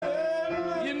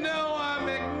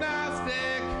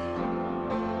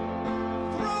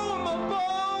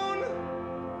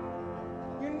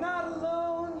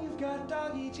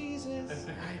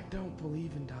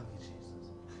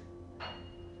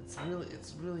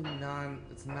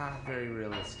it's not very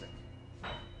realistic.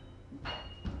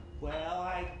 Well,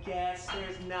 I guess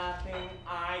there's nothing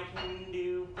I can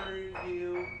do for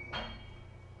you.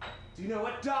 Do you know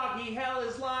what doggy hell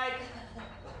is like?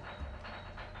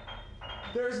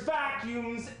 There's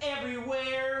vacuums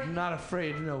everywhere. I'm not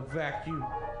afraid of no vacuum.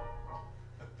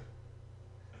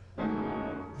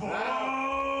 And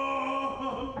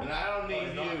I don't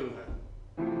need you.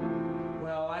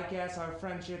 Well, I guess our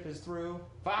friendship is through.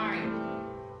 Fine.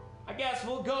 I guess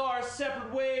we'll go our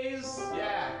separate ways.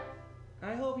 Yeah.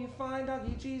 I hope you find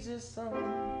Doggy Jesus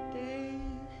someday.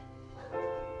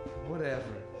 Whatever.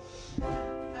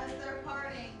 As they're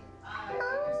parting,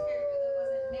 Peter's character that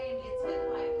wasn't named gets hit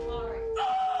by a car.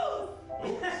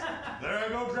 Oops, there I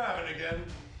go driving again.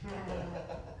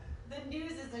 The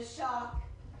news is a shock,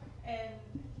 and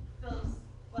Phil's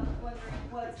left wondering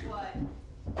what's what.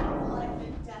 Life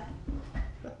and death.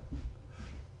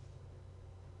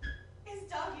 Is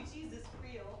Doggy Jesus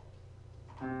real?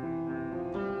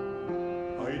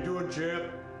 How you doing, champ?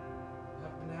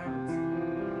 I've been having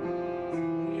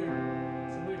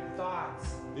some weird thoughts.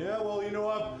 Yeah, well, you know,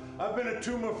 I've been a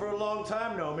tumor for a long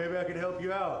time now. Maybe I could help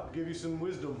you out, give you some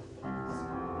wisdom.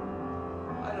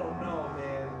 I don't know,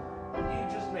 man.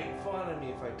 You'd just make fun of me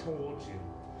if I told you.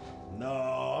 No,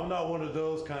 I'm not one of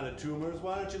those kind of tumors.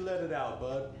 Why don't you let it out,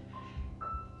 bud?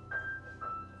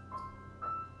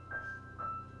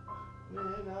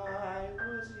 When I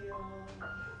was young,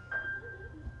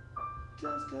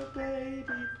 just a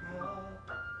baby pup,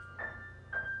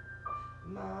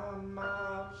 my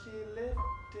mom, she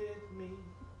lifted me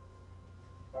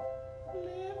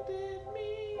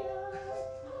up.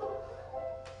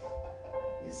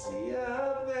 You see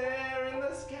up there in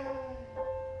the sky,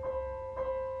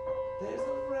 there's a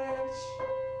ranch,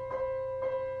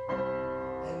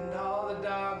 and all the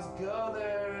dogs go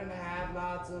there and have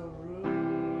lots of room.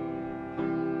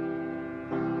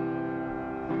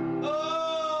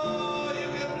 Oh, you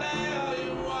can play all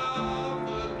you want,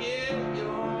 forget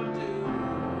your doom.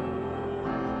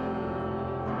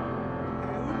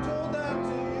 Who told that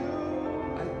to you?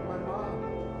 My mom.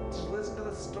 Just listen to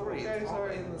the story. Okay, It's all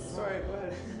sorry. in the song. Sorry, go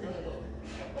ahead.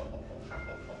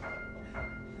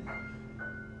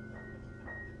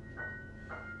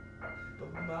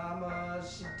 But Mama,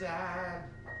 she died.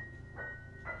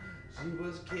 She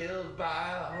was killed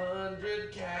by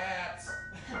 100 cats.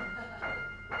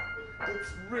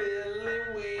 It's really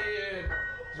weird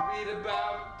to read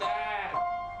about that.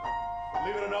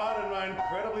 Believe it or not, in my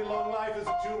incredibly long life as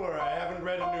a tumor, I haven't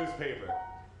read a newspaper.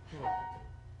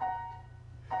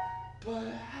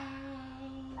 But how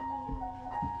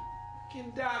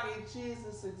can Doggy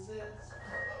Jesus exist?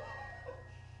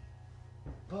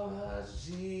 But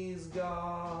she's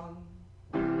gone,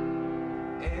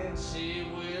 and she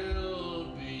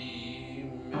will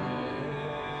be missed.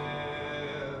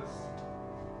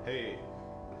 Hey,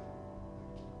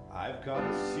 I've got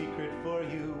a secret for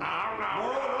you.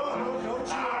 No, don't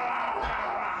you.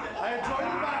 I enjoy the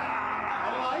bat. I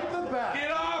like the bat.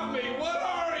 Get off me! What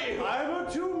are you? I'm a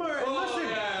tumor. And listen,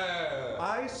 yeah.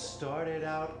 I started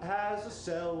out as a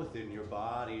cell within your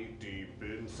body, deep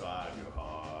inside your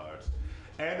heart.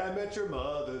 And I met your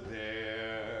mother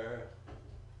there.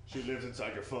 She lives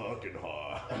inside your fucking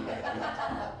heart.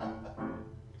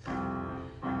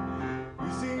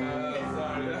 You see?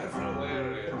 Sorry, that's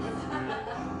hilarious.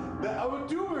 I'm a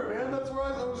tumor, man. That's where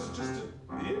I was just a...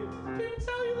 People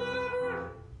tell you that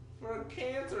ever? For a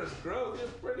cancerous growth,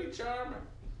 it's pretty charming.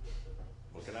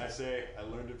 What can I say? I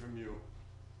learned it from you.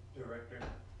 Director.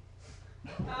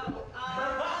 I'm enjoying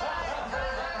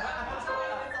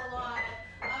this a lot.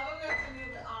 I'm going to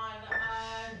move on.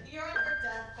 You're on your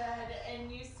deathbed, and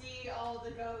you see all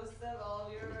the ghosts of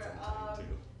all your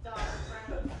dog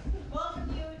friends. Welcome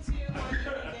you to what you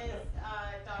think is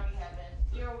doggy heaven.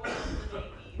 You're one of the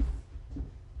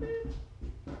babies.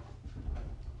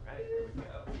 Right, here we go.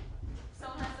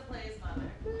 Someone has to play his mother.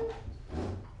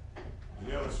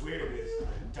 You know what's weird is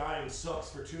dying sucks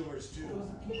for tumors too.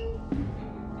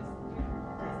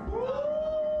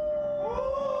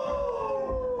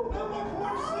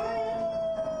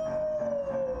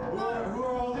 Who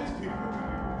are all these people?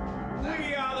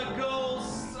 We are the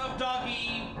ghosts of Doggy,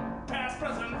 past,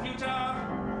 present, future.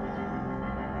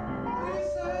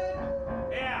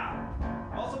 Yeah.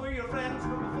 Also, we're your friends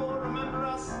from before. Remember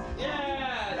us?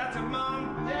 Yeah! That's your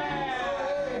mom.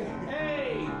 Yeah!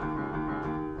 Hey.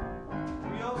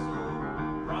 We also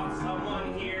brought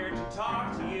someone here to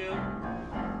talk to you.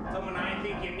 Someone I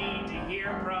think you need to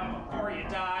hear from before you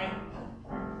die.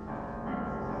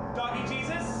 Doggy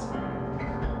Jesus?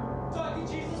 Doggy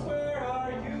Jesus, where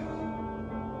are you?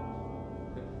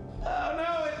 Oh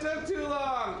no, it took too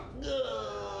long!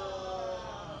 Ugh.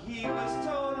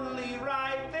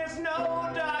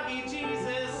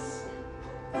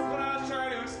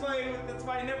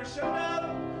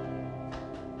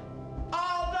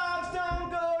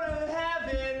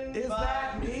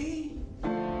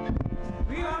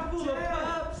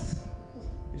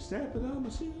 stepping on my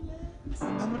shoelace.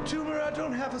 I'm a tumor, I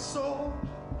don't have a soul.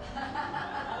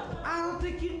 I don't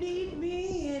think you need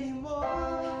me anymore.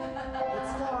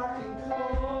 It's dark and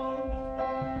cold.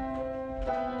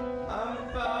 I'm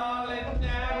falling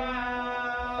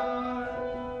down.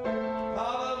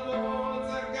 All the bones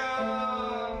are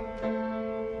gone.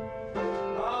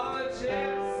 All the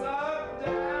chips are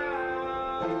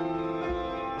down.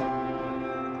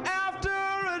 After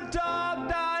a dog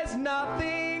dies,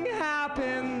 nothing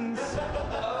happens.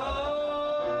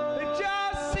 They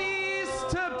just cease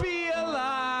to be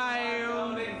alive.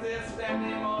 Don't exist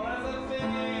anymore as a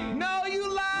thing. No,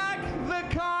 you lack the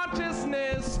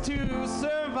consciousness to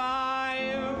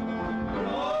survive.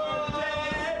 You're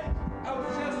dead. I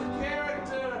was just a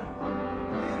character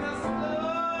in a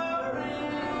story.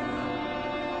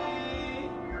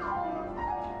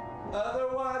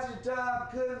 Otherwise, your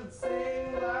dog couldn't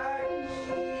sing like me.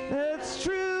 It's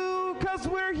true, 'cause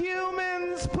we're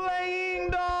humans playing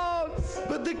dogs.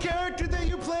 But the character that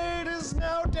you played is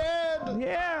now dead.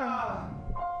 Yeah.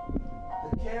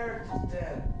 The character's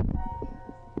dead.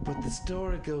 But the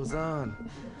story goes on.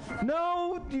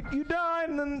 No, you died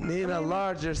in a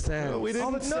larger sense. We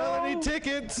didn't sell any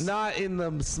tickets. Not in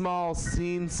the small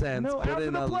scene sense, No, but after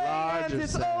in the a play larger ends,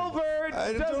 it's sense. over.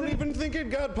 I don't even think it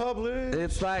got published.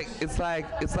 It's like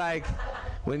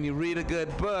when you read a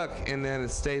good book and then it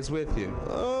stays with you.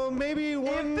 Oh, maybe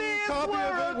one copy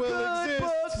of it will exist.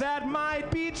 Book, that might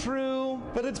be true.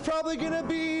 But it's probably gonna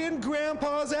be in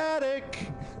Grandpa's attic.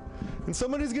 And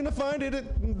somebody's gonna find it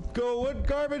and go, what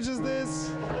garbage is this?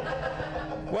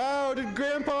 Wow, did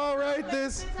Grandpa write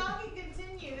this? The talking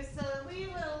continues, so leave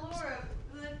Laura.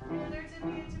 They're to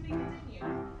be continued. Yeah,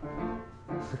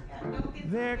 no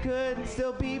good. There could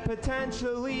still be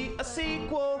potentially a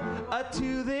sequel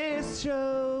to this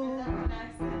show. Southern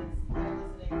accents. I'm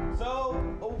listening. So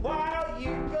while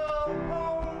you go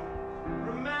home,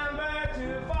 remember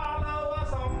to follow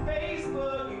us on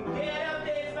Facebook and get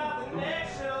updates about the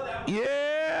next show that we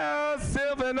Yeah,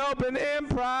 Sylvan Open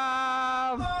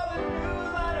Improv. call the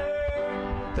newsletter.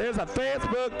 There's a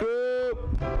Facebook group.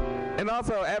 And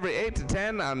also every 8 to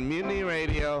 10 on Mutiny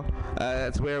Radio.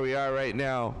 That's where we are right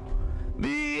now.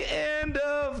 The end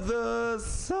of the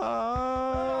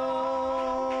song.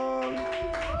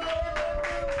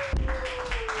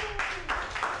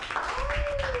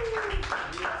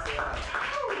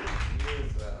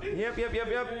 Yep.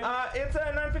 It's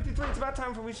 9:53. It's about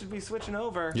time for we should be switching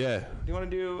over. Yeah. Do you want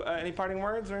to do any parting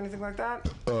words or anything like that?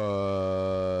 You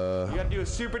got to do a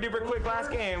super duper quick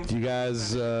last game. Do you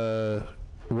guys,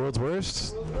 world's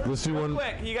worst? Let's do one.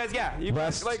 Quick, you guys, yeah. You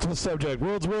Last like subject.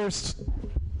 World's worst.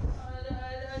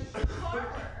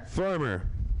 Farmer.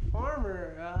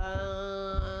 Farmer,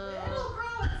 It'll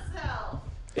grow itself.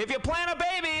 if you plant a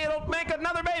baby, it'll make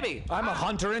another baby. I'm a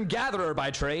hunter and gatherer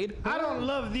by trade. I don't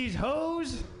love these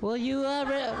hoes. Will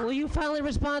you finally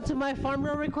respond to my farm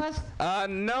bill request?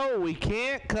 no, we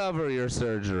can't cover your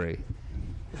surgery.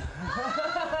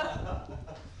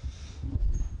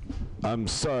 I'm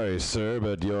sorry, sir,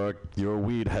 but your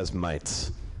weed has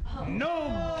mites.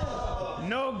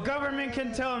 No government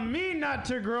can tell me not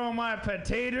to grow my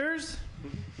potatoes.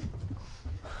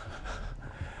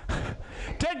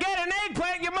 To get an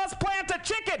eggplant, you must plant a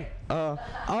chicken.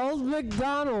 Old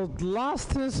MacDonald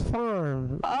lost his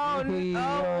farm. Oh,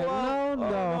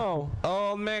 no.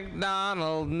 Old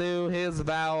MacDonald knew his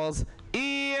vowels.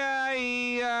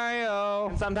 E-I-E-I-O.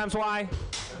 And sometimes why?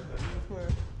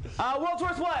 World's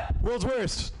worst what? World's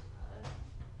worst.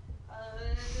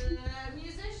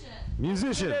 Musician.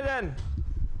 Musician. Then.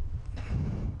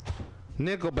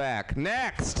 Nickelback.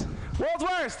 Next. World's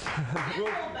worst.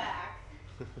 Nickelback.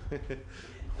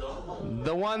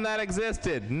 The one that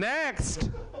existed. Next.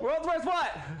 World's worst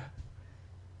what?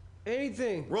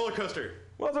 Anything. Roller coaster.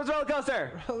 World's worst roller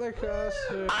coaster. Roller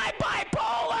coaster. I'm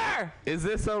bipolar. Is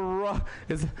this a roll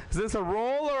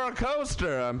or a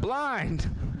coaster? I'm blind.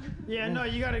 Yeah, no,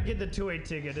 you gotta get the two-way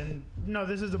ticket, and no,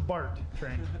 this is a BART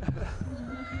train.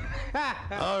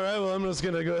 All right, well, I'm just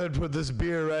gonna go ahead and put this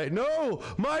beer right. No,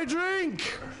 my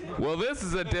drink. Well, this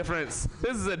is a different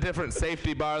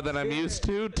safety bar than I'm used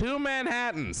to. 2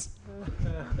 Manhattans.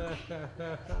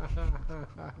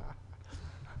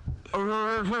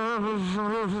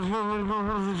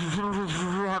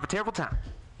 Have a terrible time.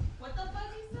 What the fuck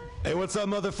you say? Hey, what's up,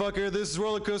 motherfucker? This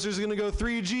roller coaster's gonna go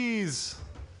 3 Gs.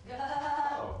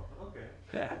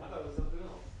 Yeah.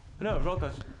 No, roller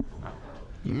coaster.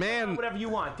 Man, Whatever you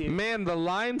want, dude. man, the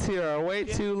lines here are way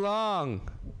too long.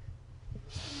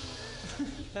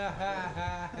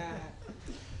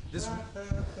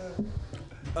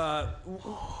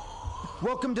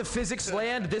 Welcome to Physics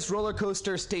Land. This roller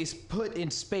coaster stays put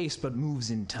in space but moves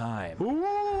in time.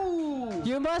 Ooh!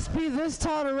 You must be this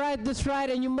tall to ride this ride,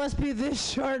 and you must be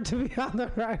this short to be on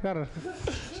the ride.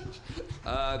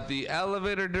 The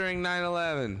elevator during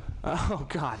 9/11. Oh,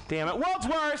 God damn it. World's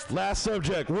worst! Last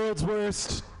subject, world's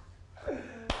worst. Boy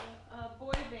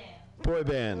band. Boy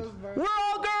band. We're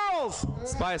all girls!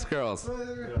 Spice Girls.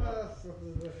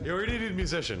 You already did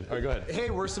musician. All right, go ahead.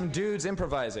 Hey, we're some dudes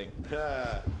improvising.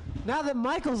 Now that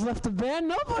Michael's left the band,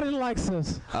 nobody likes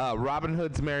us. Robin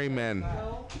Hood's Merry Men.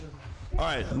 All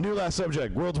right, new last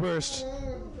subject, world's worst.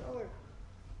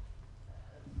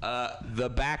 The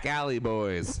Back Alley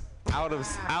Boys. Out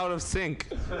of sync.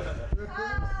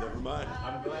 Never mind.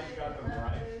 I'm glad you got them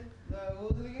right.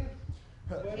 What was it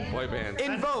again? Boy band.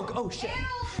 In Vogue. Oh, shit.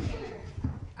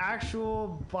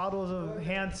 Actual bottles of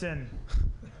Hanson.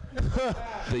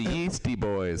 The Yeasty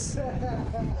Boys.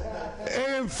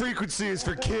 AM frequency is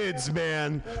for kids,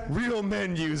 man. Real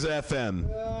men use FM.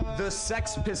 The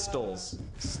Sex Pistols.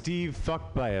 Steve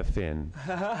fucked by a fin.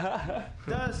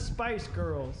 The Spice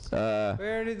Girls. We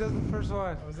already did the first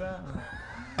one. What was that?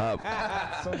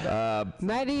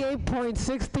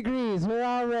 98.6 degrees. We're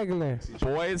all regular.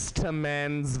 Boys to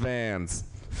Men's Vans.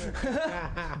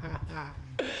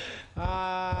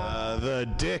 The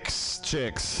Dix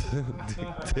chicks.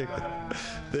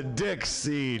 The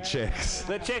Dixie chicks.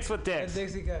 The chicks with dicks.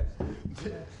 Dixie Cups.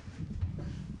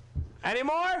 Any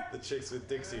more? The chicks with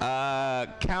Dixie.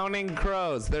 Counting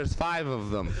Crows. There's 5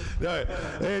 of them. No,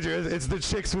 Andrew, it's the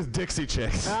chicks with Dixie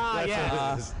chicks. Ah,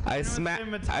 yeah. I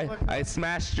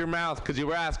smashed your mouth because you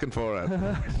were asking for it.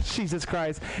 Jesus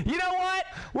Christ. You know what?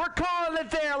 We're calling it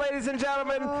there, ladies and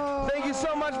gentlemen. Thank you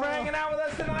so much for hanging out with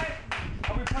us tonight.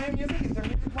 Are we playing music? Is there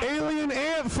music playing? Alien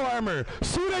ant farmer.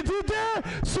 See what I did there?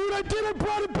 See what I did? I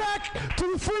brought it back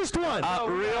to the first one.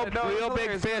 Real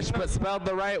big fish, but spelled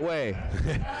the right way.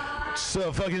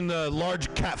 So fucking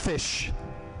large catfish.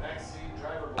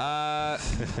 The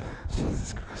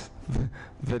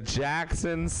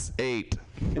Jacksons 8.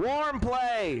 Warm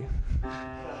play.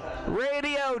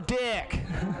 Radio dick.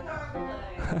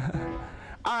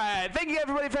 All right, thank you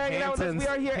everybody for hanging out with us. We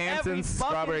are here every Hanson's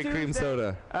fucking strawberry cream Tuesday.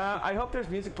 soda. I hope there's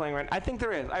music playing right. I think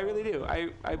there is. I really do.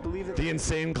 I believe that. The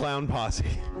insane clown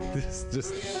posse.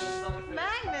 Just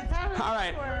Magnets. How All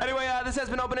right. Anyway, this has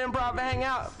been Open Improv. Hang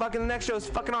out. Fucking the next show is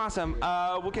fucking awesome.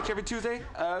 We'll catch you every Tuesday.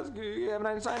 Have a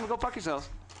nice time. Go fuck yourselves.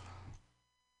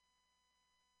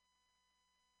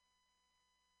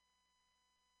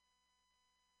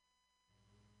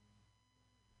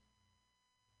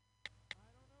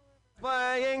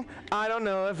 Playing. I don't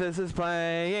know if this is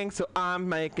playing, so I'm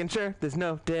making sure there's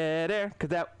no dead air, cause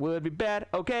that would be bad.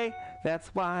 Okay, that's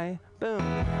why. Boom.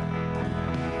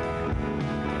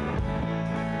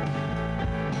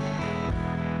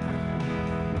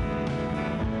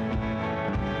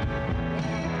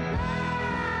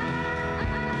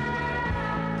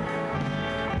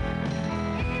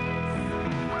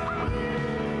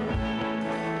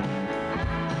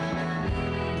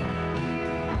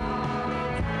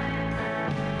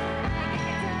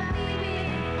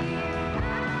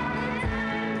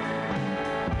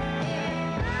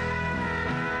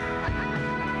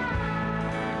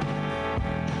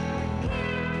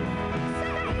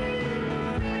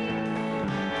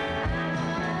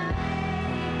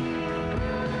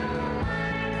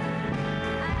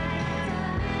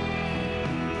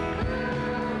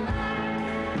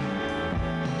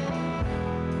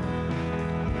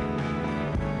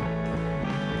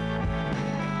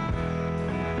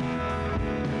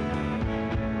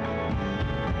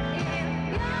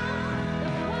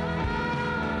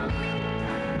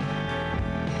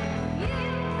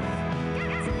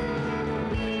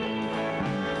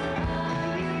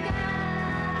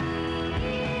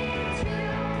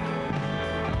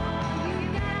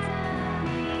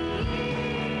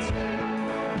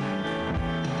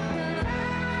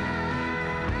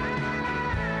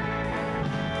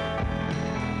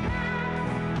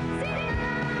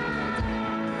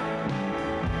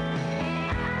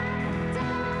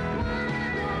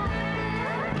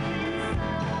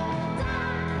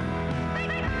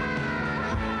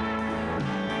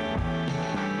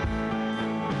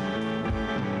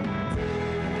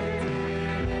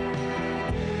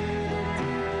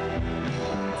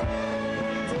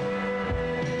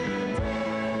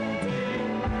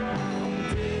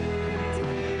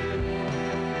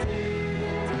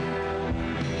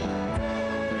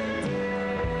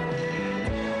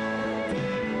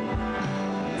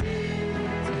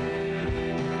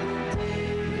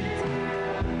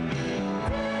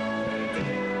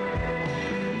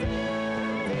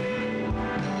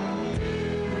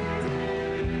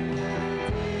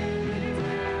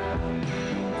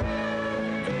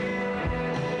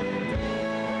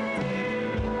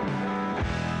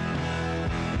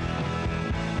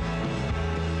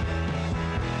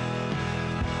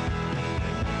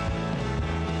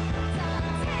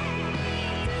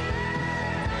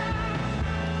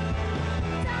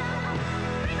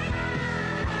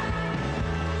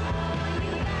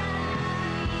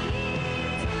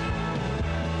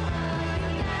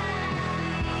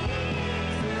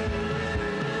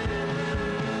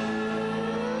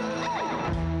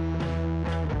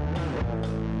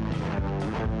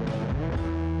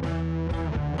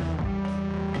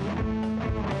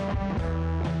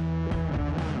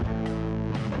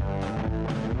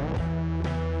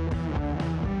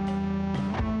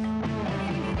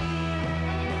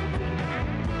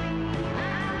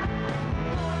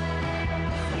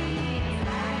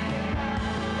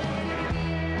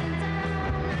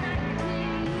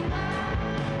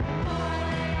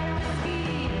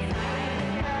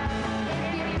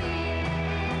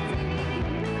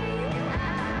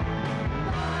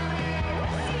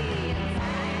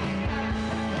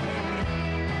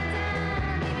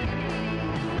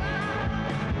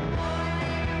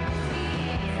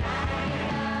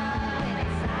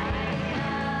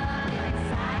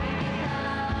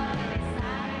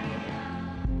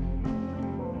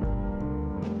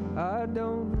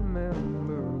 don't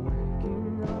remember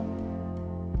waking up.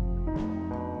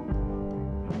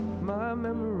 My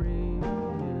memory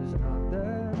is not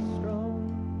that strong.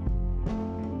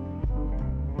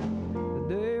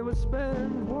 The day was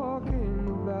spent walking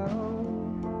about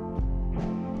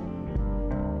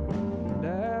and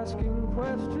asking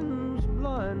questions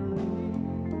blindly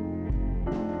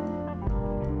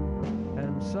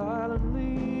and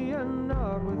silently and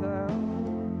not without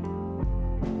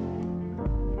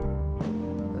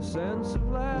a sense of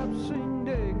lapsing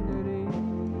dignity.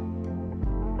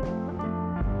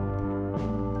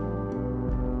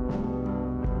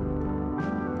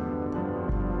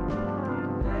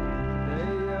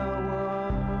 Today I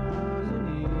wasn't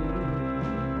even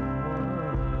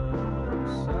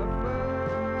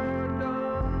suffered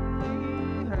only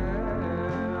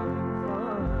having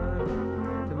fun.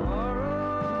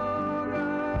 Tomorrow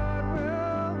God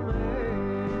will make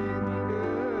me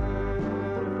good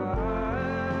if I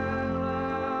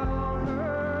allow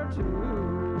her to.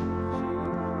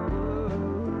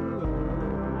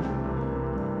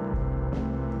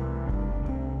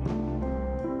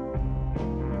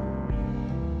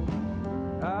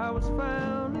 I was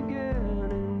found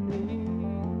again in need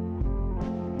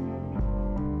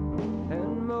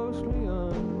and mostly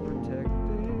unprotected,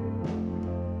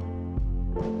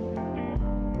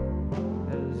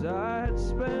 as I had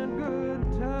spent good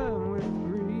time with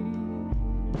greed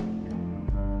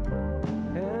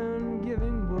and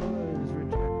giving was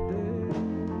rejected.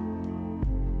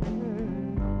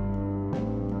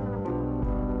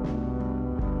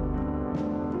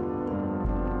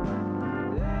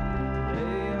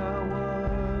 Today I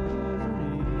wasn't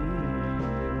even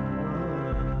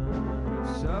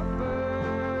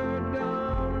suffered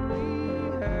only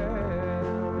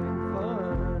having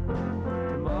fun.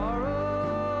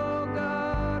 Tomorrow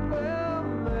God will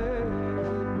make me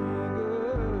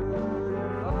good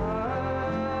if I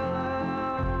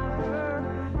allow her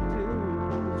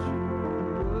to choose.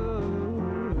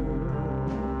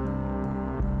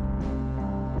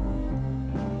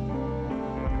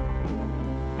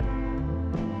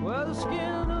 Well, the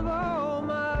skin of all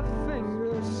my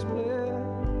fingers split,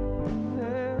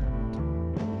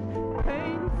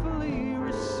 painfully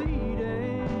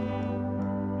receding.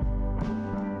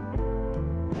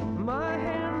 My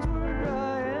hands were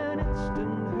dry and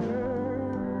instant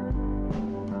hurt,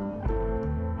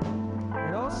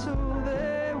 and also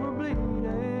they were bleeding.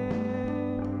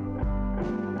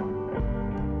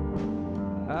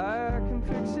 I can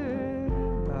fix it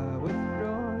by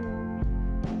withdrawing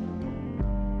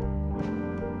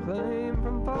claim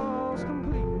from false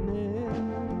completeness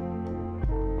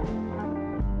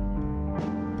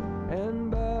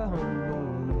and by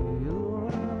humbly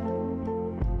allowing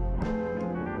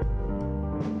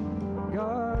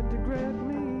God to grant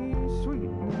me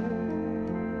sweetness.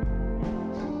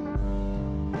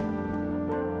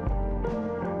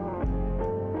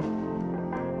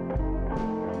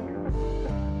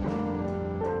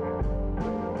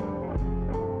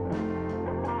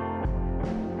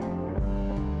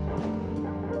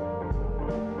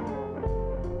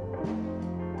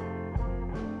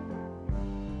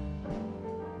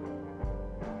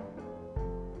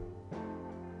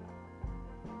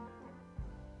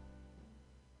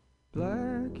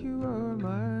 Black, you are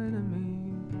my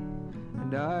enemy,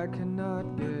 and I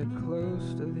cannot get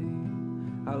close to thee.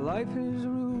 Our life is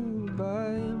ruled by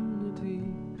enmity,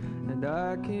 and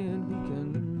I can't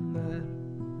weaken that.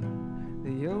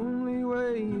 The only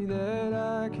way that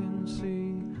I can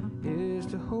see is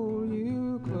to hold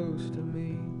you close to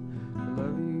me.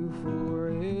 Love you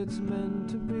for it's meant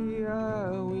to be.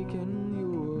 I weaken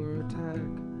your attack.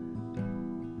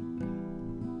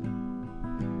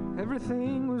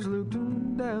 Everything was looped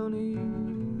and downy.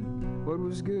 What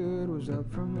was good was up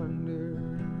from under,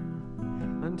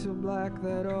 until black,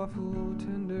 that awful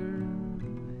tender,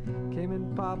 came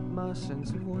and popped my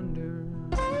sense of wonder.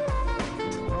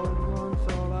 All at once,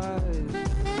 all eyes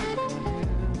on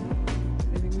him,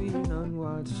 leaving me an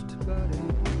unwatched body.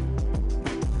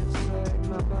 It sagged,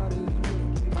 my body's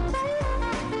wicked.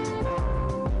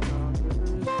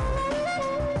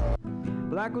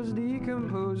 Black was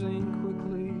decomposing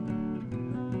quickly.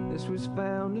 This was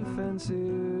found offensive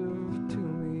to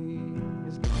me.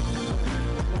 His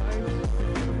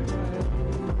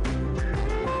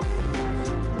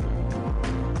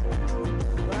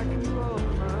black and gold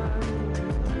mine,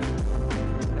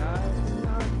 and I did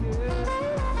not get.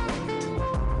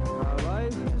 My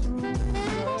life is ruled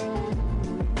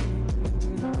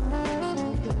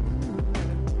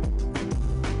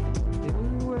the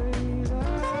only way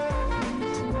that I can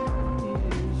see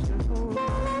is to hold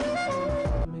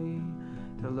me,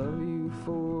 to love you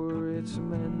for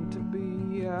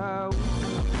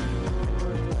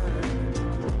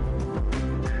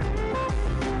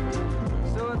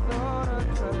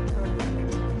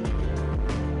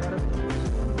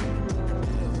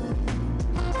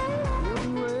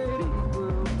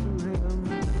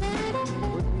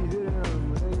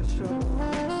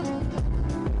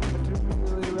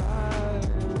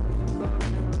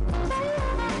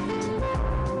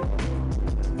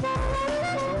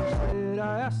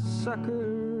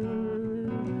sucker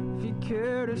if you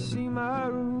care to see my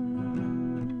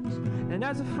rooms. And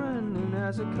as a friend and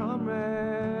as a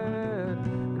comrade,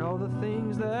 and all the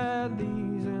things that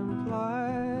these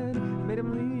implied, made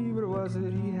him leave, but was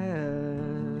it he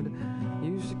had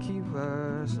used to keep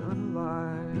us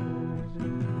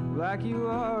unalive. Like you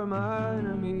are my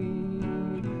enemy,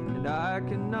 and I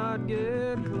cannot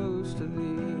get close to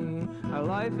thee. Our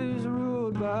life is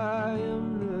ruled by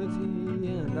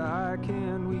enmity, and I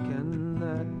can't weaken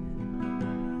that.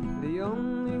 The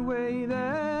only way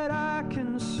that I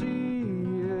can see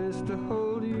is to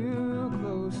hold you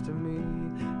close to me,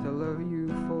 to love you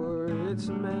for it's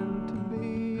meant to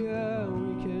be. I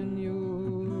weaken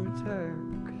your attack.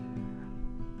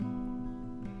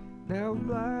 Now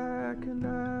Black and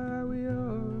I, we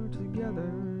are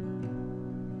together,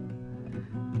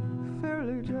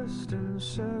 fairly just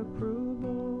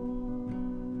inseparable.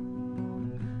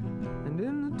 And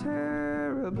in the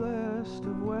terror blast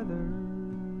of weather,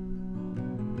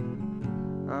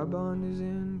 our bond is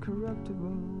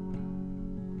incorruptible.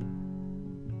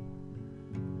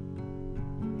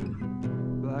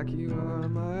 Black, you are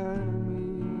my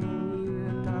enemy,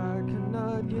 and I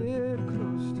cannot get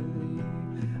close to thee.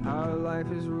 Our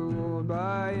life is ruled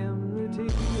by enmity,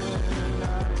 and I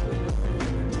can't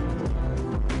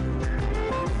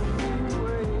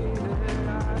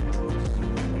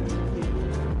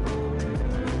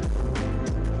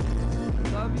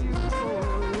love you for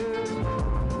this.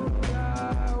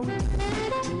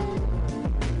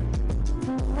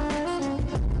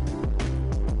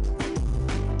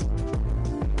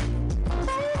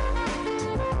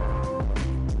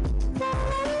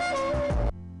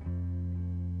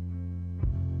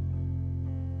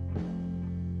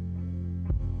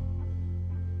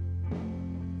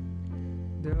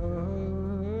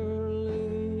 Darling,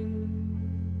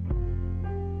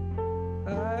 I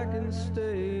can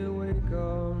stay awake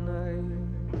all night,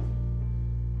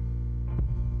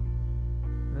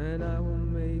 and I will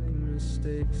make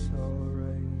mistakes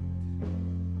alright,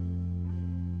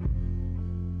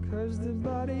 'cause the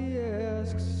body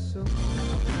asks so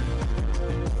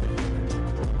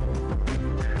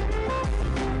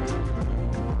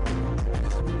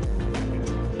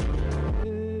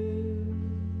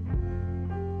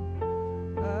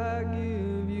I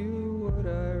give you what I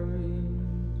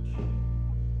reach,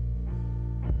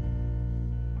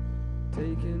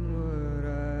 taking what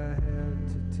I had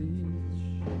to teach,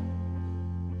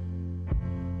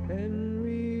 and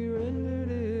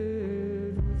re-rendered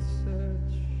it with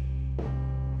such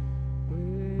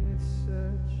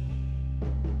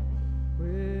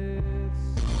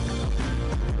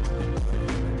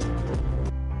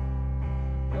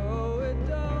oh, it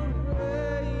don't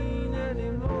rain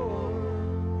anymore.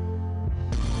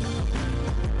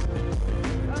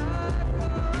 I go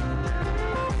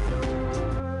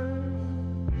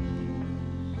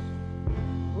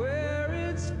where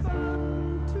it's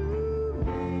fun to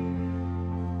be,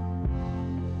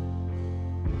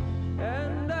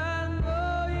 and I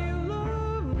know you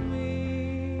love me.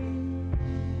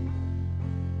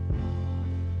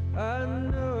 I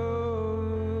know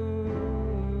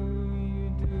you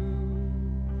do.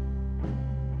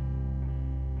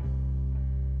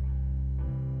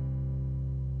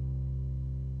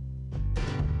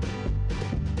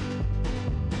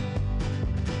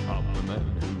 I'm the man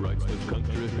who writes the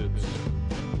country hits.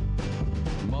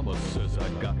 Mama says I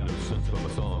got no sense for my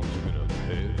songs. You're gonna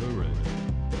pay her rent,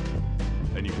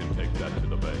 and you can take that to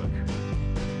the bank.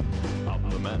 I'm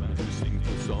the man who sings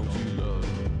the songs you love,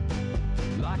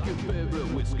 like your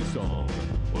favorite whiskey song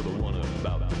or the one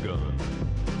about the gun.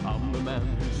 I'm the man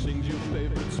who sings your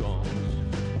favorite songs.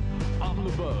 I'm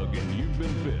the bug and you've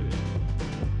been bit.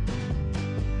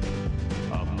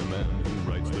 I'm the man who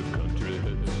writes the country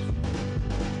hits.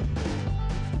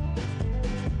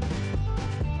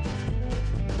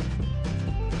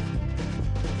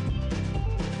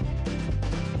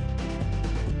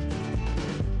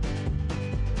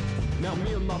 Now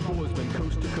me and my boys been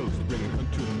coast to coast, bringing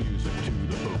country music to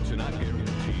the folks, and I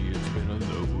guarantee it's been a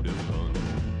load of fun.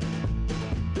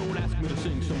 Don't ask me to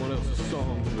sing someone else's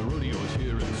song, the rodeo is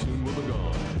here and soon we'll be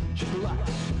gone. Just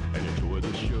relax and enjoy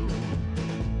the show.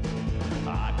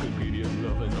 I could give you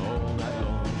loving all night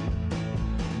long,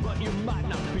 but you might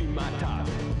not be my type,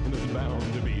 and there's bound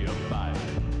to be a fight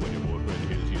when your boyfriend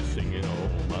hears you singing all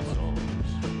my songs.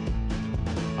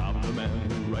 I'm the man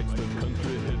who writes the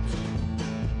country hits.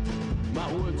 My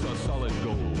words are solid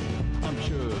gold, I'm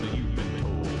sure that you've been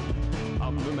told.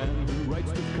 I'm the man who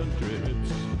writes the country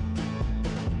hits.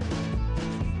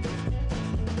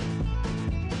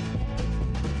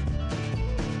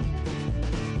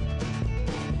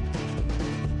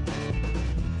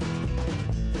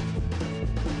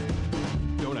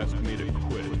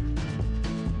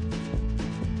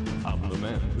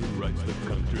 the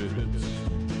country hits.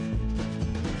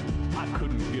 I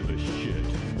couldn't give a shit.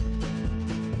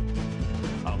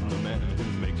 I'm the man who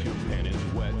makes your panties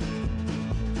wet.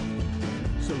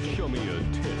 So show me your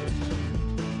tits.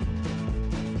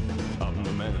 I'm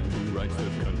the man who writes the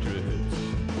country hits.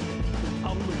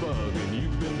 I'm the bug and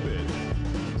you've been bit.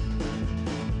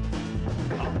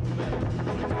 I'm the man who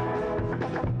writes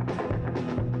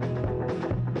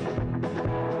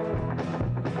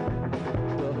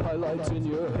the highlights in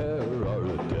your hair are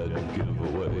a dead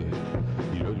giveaway.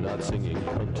 You're not singing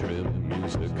country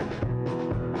music.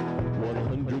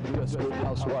 100 desperate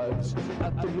housewives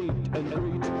at the meet and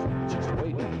greet, just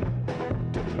waiting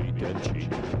to meet and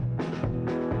cheat.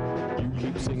 You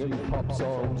keep singing pop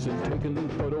songs and taking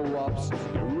photo ops.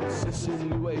 You're a sissy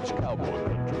new age cowboy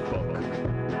country buck.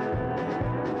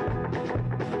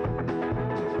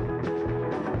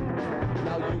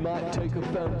 Now you might take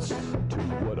offense to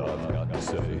what I've got to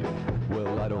say.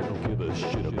 Well, I don't give a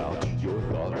shit about your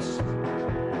thoughts.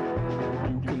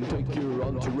 You can take your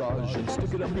entourage and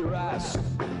stick it up your ass.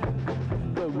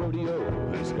 The rodeo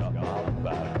has got my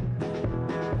back.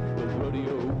 The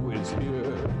rodeo is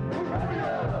here.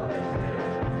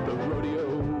 The rodeo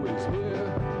is here.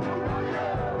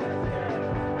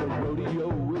 The rodeo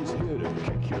is here to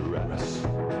kick your ass.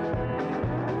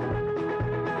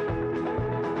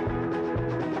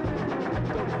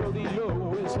 The rodeo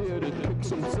is here to kick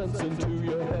some sense into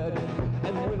your head.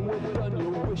 And when we're done,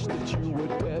 you'll wish that you were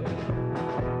dead.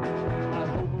 I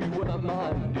hope you will not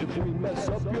mind if we mess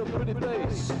up your pretty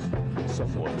face.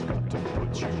 Someone's got to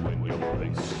put you in your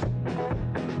place.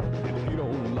 If you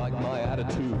don't like my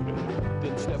attitude,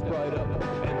 then step right up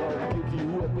and I'll give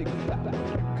you a big fat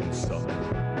one you can suck.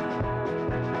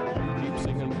 You keep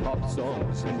singing pop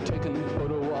songs and taking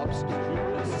photo ops.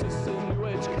 You're a sissy new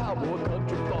age cowboy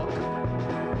country fuck.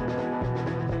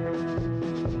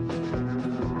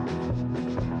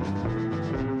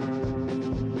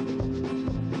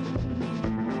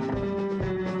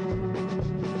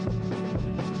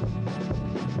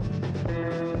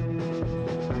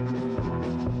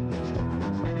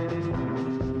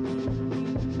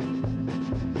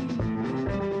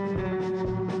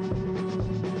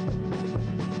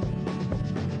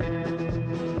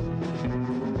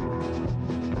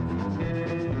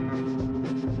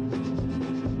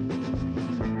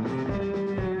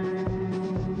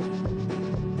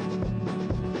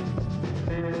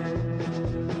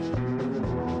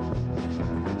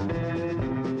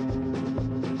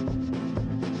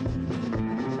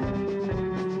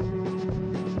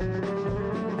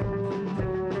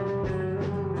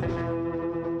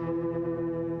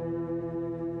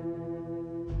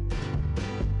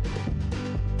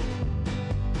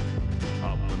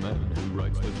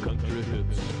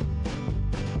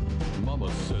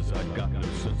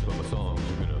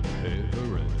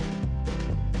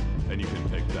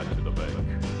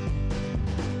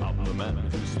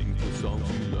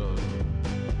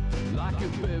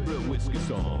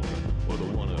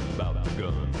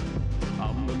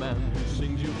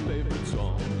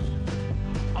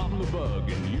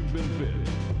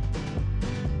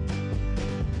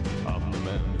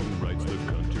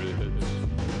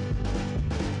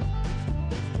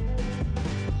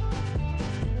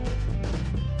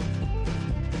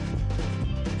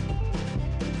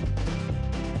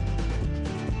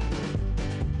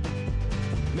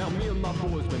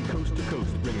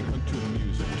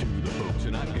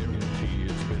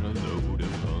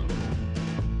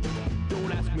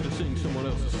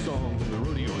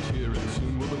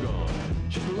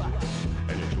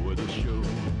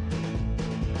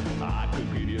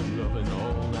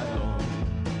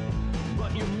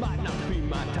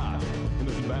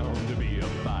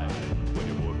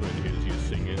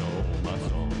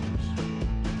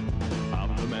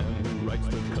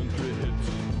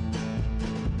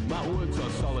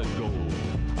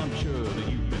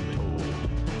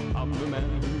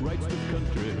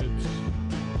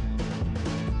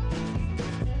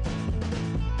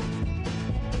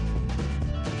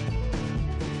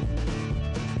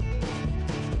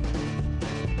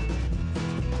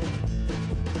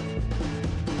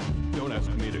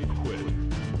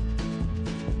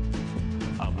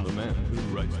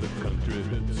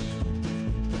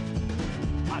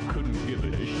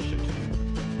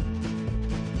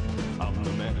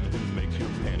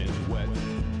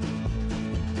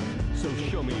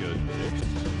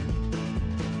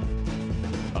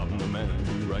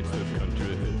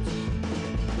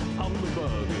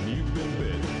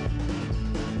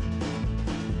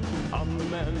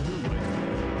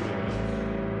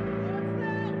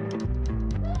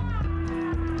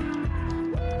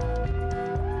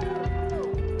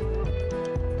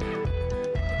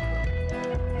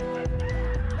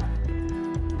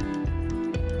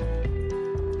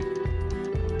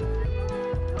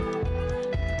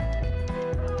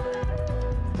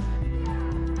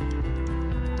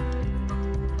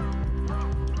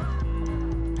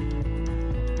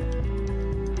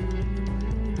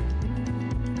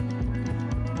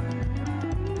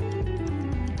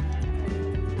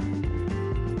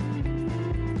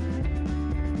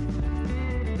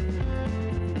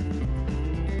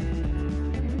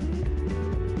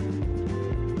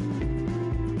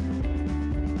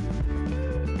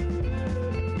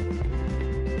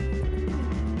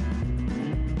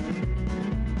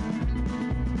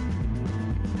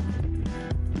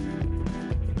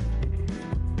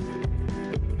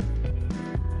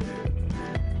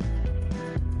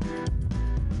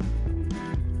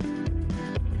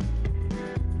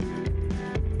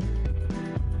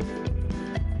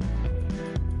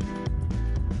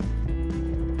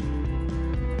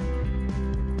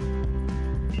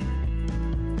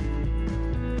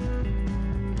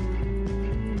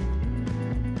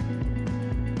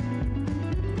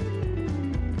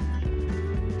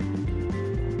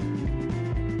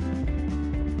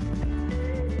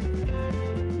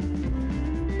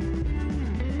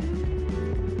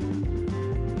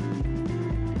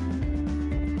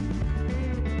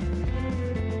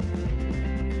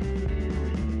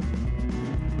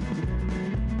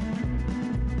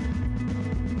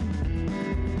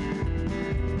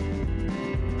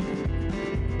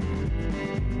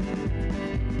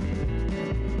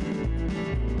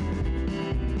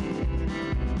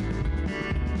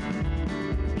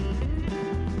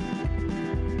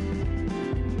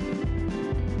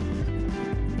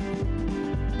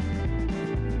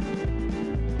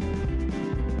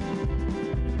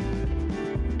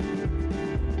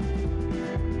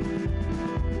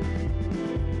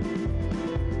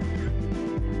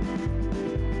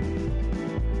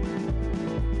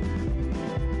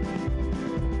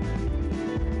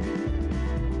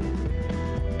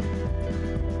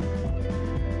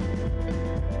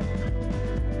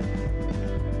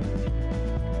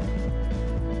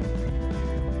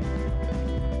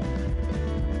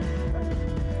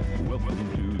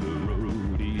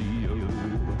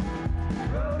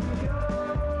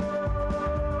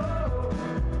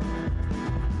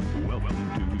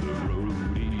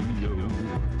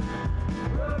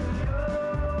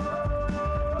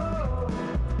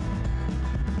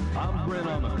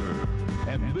 Branometer,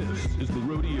 and this is the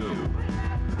rodeo.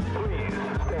 Please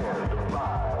stand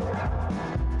by.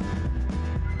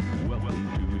 Welcome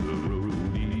to the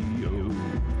rodeo.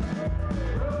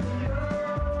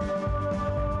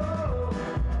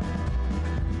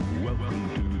 Welcome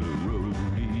to the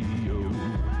rodeo.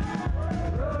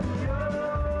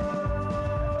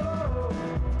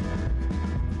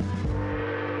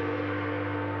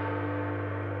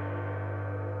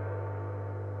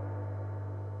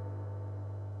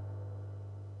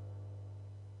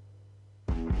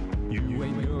 You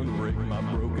ain't gonna break my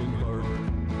broken heart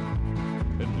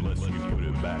unless you put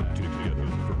it back together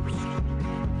first.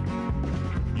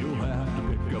 You'll have to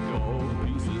pick up all the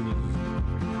pieces,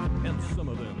 and some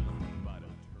of them might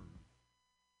have turned.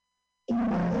 You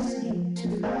are listening to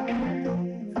Fuck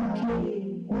Everything, Fuck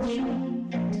You, with Sean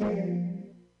and Terry.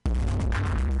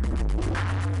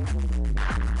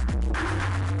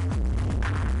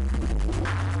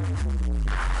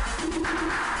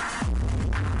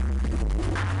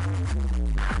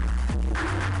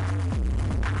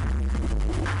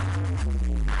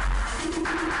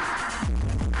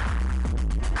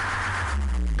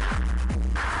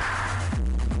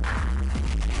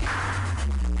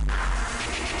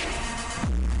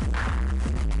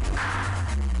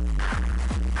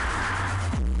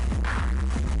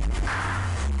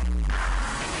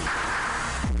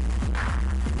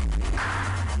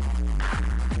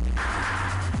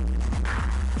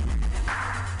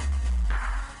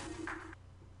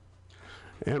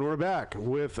 And we're back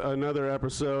with another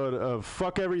episode of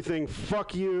Fuck Everything,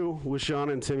 Fuck You with Sean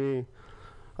and Timmy.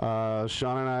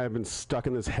 Sean and I have been stuck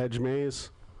in this hedge maze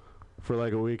for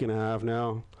like a week and a half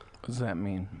now. What does that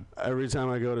mean? Every time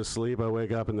I go to sleep, I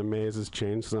wake up and the maze has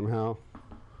changed somehow.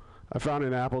 I found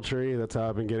an apple tree. That's how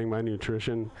I've been getting my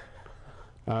nutrition.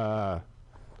 I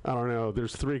don't know.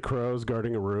 There's 3 crows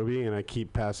guarding a ruby, and I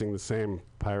keep passing the same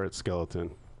pirate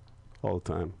skeleton all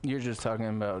the time. You're just talking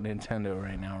about Nintendo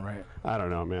right now, right? I don't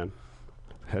know, man.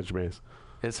 Hedge maze.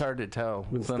 It's hard to tell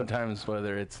sometimes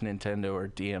whether it's Nintendo or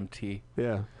DMT.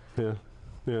 Yeah.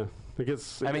 It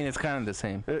gets. I mean, it's kind of the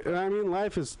same. I mean,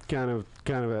 life is kind of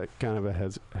a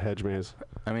hedge maze.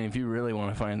 I mean, if you really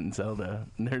want to find Zelda,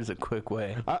 there's a quick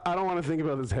way. I don't want to think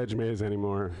about this hedge maze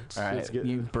anymore. All right,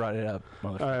 you brought it up,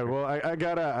 motherfucker. All right, well, I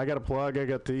got a plug. I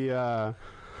got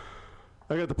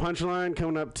the Punchline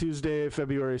coming up Tuesday,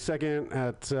 February 2nd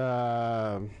at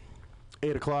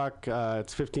 8 o'clock.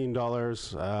 It's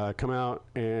 $15. Come out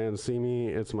and see me.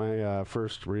 It's my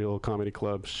first real comedy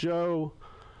club show.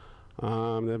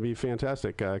 That'd be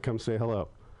fantastic. Come say hello.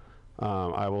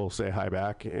 I will say hi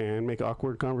back and make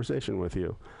awkward conversation with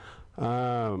you.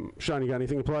 Sean, you got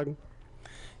anything to plug?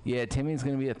 Yeah, Timmy's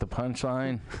going to be at the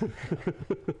Punchline.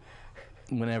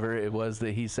 Whenever it was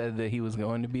that he said that he was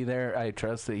going to be there, I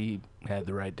trust that he had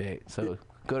the right date. So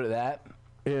go to that.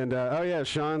 And oh yeah,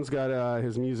 Sean's got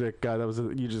his music.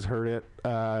 You just heard it.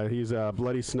 He's a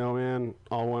Bloody Snowman,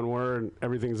 all one word.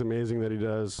 Everything's amazing that he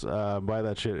does. Buy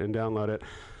that shit and download it.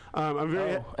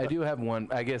 I do have one.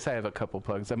 I guess I have a couple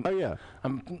plugs. I'm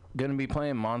gonna be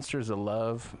playing Monsters of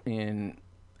Love in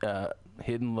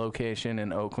hidden location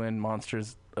in Oakland.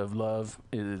 Monsters of Love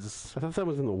is. I thought that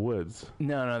was in the woods.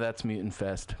 No, that's Mutant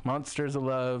Fest. Monsters of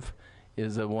Love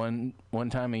is a one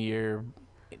time a year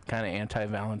kind of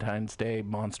anti-Valentine's Day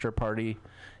monster party,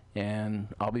 and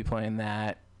I'll be playing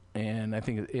that. And I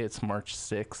think it's March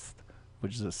 6th,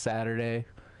 which is a Saturday,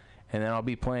 and then I'll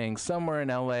be playing somewhere in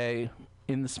LA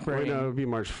in the spring. No, it would be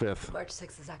March 5th. March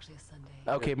 6th is actually a Sunday.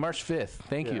 Okay, March 5th.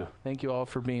 Thank you. Thank you all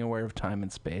for being aware of time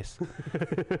and space.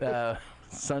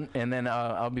 And then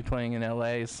I'll be playing in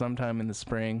LA sometime in the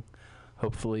spring,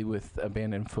 hopefully with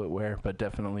Abandoned Footwear, but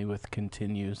definitely with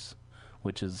Continues,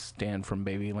 which is Dan from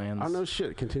Babylands. Oh, no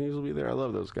shit. Continues will be there. I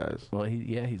love those guys. Well,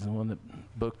 he's the one that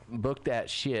booked that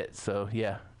shit, so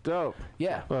yeah. Dope.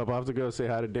 Yeah. Well, I'll have to go say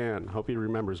hi to Dan. Hope he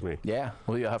remembers me. Yeah.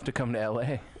 Well, you'll have to come to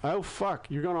L.A. Oh, fuck.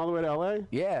 You're going all the way to L.A.?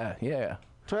 Yeah.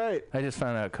 That's right. I just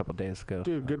found out a couple days ago.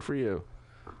 Dude, good for you.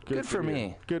 Good for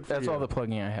me. Good for you. That's all the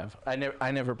plugging I have.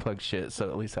 I never plug shit, so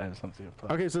at least I have something to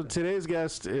plug. Okay, so today's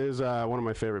guest is one of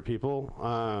my favorite people.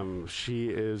 She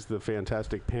is the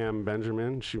fantastic Pam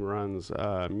Benjamin. She runs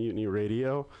Mutiny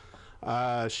Radio.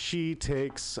 She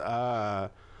takes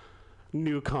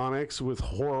new comics with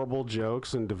horrible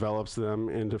jokes and develops them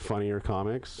into funnier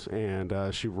comics. And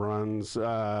she runs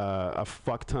a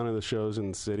fuck ton of the shows in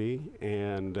the city.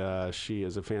 And she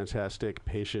is a fantastic,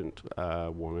 patient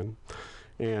woman.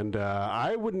 And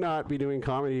I would not be doing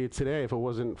comedy today if it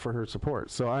wasn't for her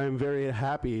support. So I am very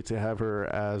happy to have her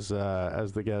as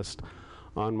the guest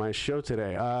on my show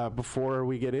today. Before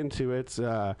we get into it,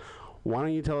 Why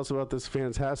don't you tell us about this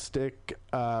fantastic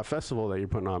festival that you're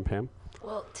putting on, Pam?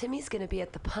 Well, Timmy's going to be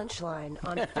at the Punchline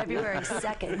on February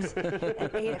 2nd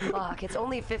at 8 o'clock. It's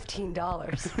only $15.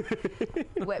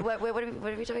 What are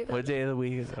we talking about? What day of the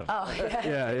week is it? Oh,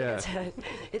 Yeah.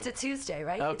 It's a Tuesday,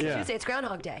 right? Okay. It's a Tuesday. It's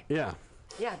Groundhog Day. Yeah.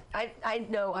 Yeah, I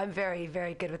know I'm very,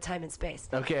 very good with time and space.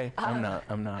 Okay, I'm not.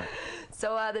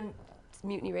 So the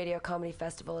Mutiny Radio Comedy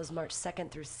Festival is March 2nd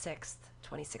through 6th,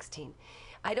 2016.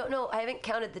 I don't know. I haven't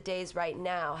counted the days right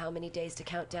now, how many days to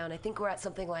count down. I think we're at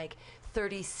something like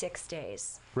 36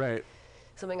 days. Right.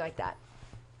 Something like that.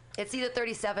 It's either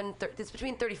 37, it's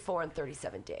between 34 and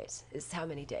 37 days is how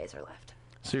many days are left.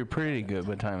 So you're pretty good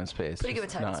with time and space. Pretty good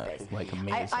with time and not, space. Like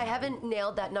amazing. I haven't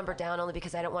nailed that number down only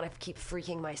because I don't want to keep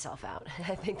freaking myself out.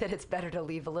 I think that it's better to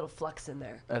leave a little flux in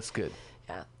there. That's good.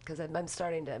 Yeah, because I'm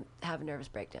starting to have a nervous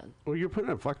breakdown. Well, you're putting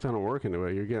a fuck ton of work into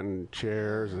it. You're getting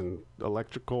chairs and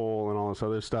electrical and all this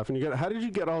other stuff. And how did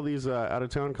you get all these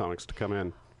out-of-town comics to come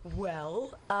in?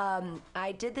 Well,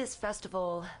 I did this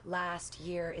festival last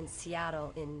year in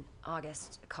Seattle in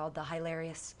August called the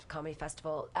Hilarious Comedy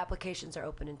Festival. Applications are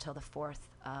open until the 4th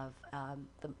of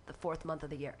the 4th month of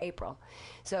the year, April.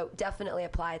 So definitely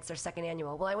apply. It's their second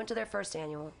annual. Well, I went to their first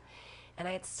annual, and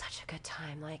I had such a good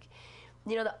time. Like,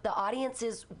 you know, the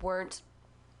audiences weren't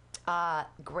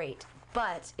great,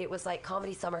 but it was like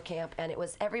comedy summer camp, and it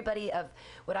was everybody of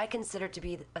what I consider to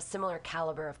be a similar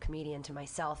caliber of comedian to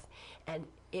myself. And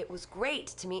it was great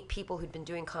to meet people who'd been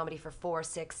doing comedy for 4,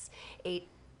 6, 8,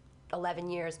 11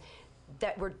 years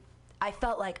that were, I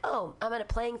felt like, oh, I'm on a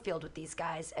playing field with these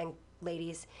guys and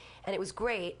ladies. And it was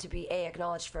great to be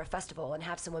acknowledged for a festival and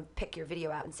have someone pick your video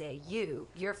out and say,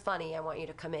 you're funny, I want you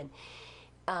to come in.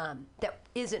 That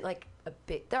isn't like a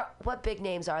big, what big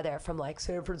names are there from like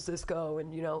San Francisco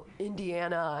and, you know,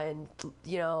 Indiana and,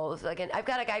 you know, like, and I've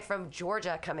got a guy from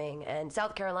Georgia coming and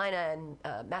South Carolina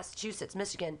and Massachusetts,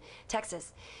 Michigan,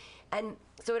 Texas. And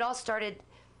so it all started,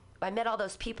 I met all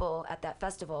those people at that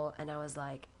festival and I was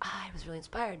like, I was really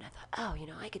inspired. And I thought, oh, you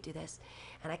know, I could do this.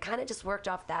 And I kind of just worked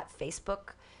off that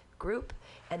Facebook group,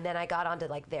 and then I got onto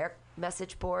like their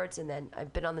message boards, and then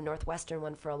I've been on the Northwestern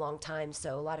one for a long time,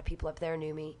 so a lot of people up there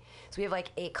knew me. So we have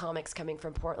like 8 comics coming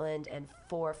from Portland and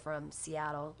 4 from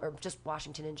Seattle, or just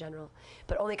Washington in general,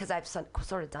 but only because I've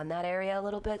sort of done that area a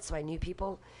little bit, so I knew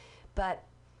people. But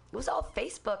it was all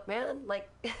Facebook, man. Like,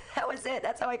 that was it.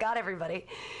 That's how I got everybody.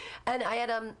 And I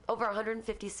had over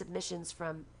 150 submissions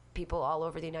from people all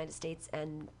over the United States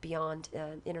and beyond,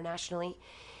 internationally,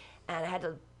 and I had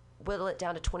to whittle it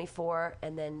down to 24,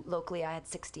 and then locally I had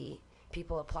 60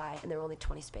 people apply, and there were only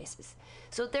 20 spaces.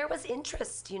 So there was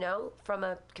interest, you know, from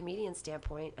a comedian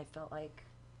standpoint, I felt like.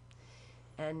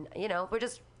 And, you know,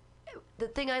 the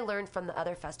thing I learned from the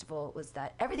other festival was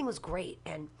that everything was great,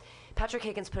 and Patrick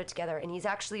Higgins put it together, and he's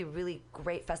actually a really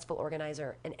great festival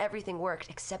organizer, and everything worked,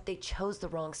 except they chose the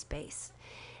wrong space.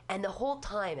 And the whole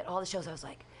time at all the shows, I was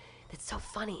like, that's so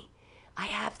funny. I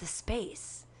have the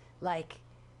space. Like,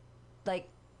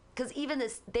 because even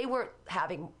this, they weren't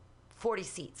having 40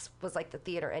 seats was like the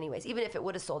theater anyways, even if it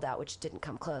would have sold out, which didn't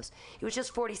come close. It was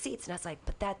just 40 seats, and I was like,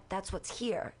 but that's what's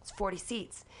here. It's 40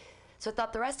 seats. So I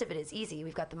thought the rest of it is easy.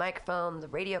 We've got the microphone, the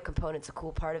radio component's a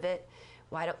cool part of it.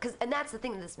 And that's the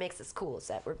thing that this makes us cool, is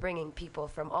that we're bringing people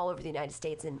from all over the United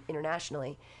States and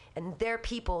internationally, and their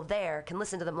people there can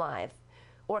listen to them live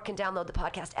or can download the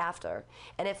podcast after.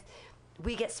 And if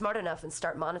we get smart enough and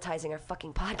start monetizing our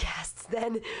fucking podcasts,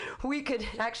 then we could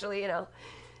actually, you know,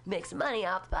 make some money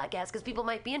off the podcast, because people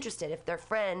might be interested if their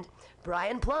friend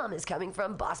Brian Plum is coming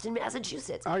from Boston,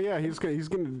 Massachusetts. Oh yeah, he's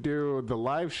gonna do the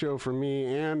live show for me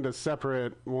and a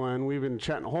separate one. We've been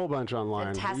chatting a whole bunch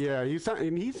online. Fantastic. Yeah, he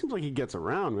seems like he gets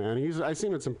around, man. I've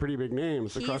seen him at some pretty big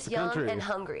names across the country. He's young and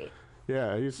hungry.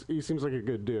 Yeah, he seems like a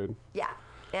good dude. Yeah,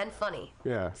 and funny.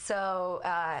 Yeah. So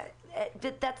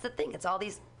that's the thing. It's all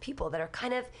these people that are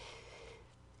kind of.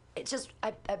 It's just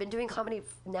I've been doing comedy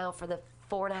now for the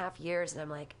 4.5 years, and I'm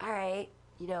like, all right,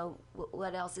 you know,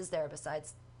 what else is there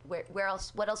besides where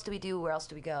else? What else do we do? Where else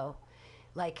do we go?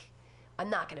 Like, I'm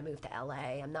not gonna move to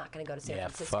LA. I'm not gonna go to San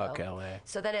Francisco. Yeah, fuck LA.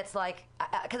 So then it's like,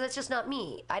 because it's just not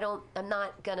me. I'm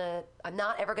not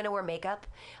ever gonna wear makeup.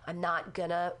 I'm not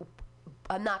gonna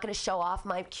show off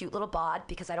my cute little bod,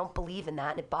 because I don't believe in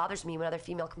that, and it bothers me when other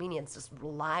female comedians just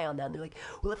rely on them. They're like,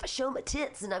 well, if I show my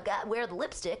tits and wear the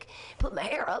lipstick, put my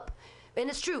hair up, and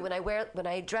it's true. When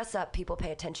I dress up, people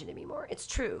pay attention to me more. It's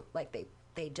true, like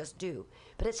they just do.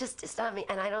 But it's not me,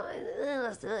 and I don't.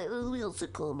 We'll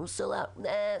sitcom, we'll sell out.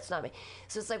 It's not me.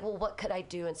 So it's like, well, what could I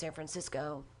do in San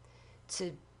Francisco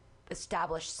to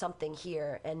establish something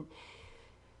here? And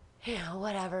you know,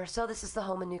 whatever. So this is the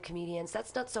home of new comedians.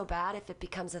 That's not so bad if it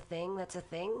becomes a thing. That's a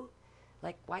thing.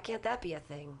 Like, why can't that be a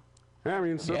thing? Yeah, I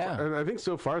mean, I think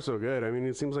so far so good. I mean,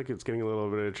 it seems like it's getting a little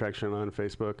bit of traction on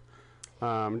Facebook.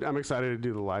 I'm excited to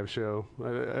do the live show.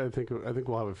 I think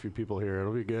we'll have a few people here.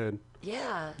 It'll be good.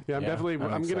 Yeah. Yeah,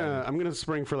 I'm gonna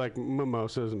spring for like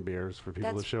mimosas and beers for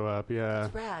people to show up. Yeah.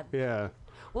 That's rad. Yeah.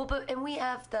 Well, and we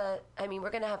have we're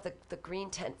gonna have the green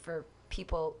tent for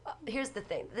people. Here's the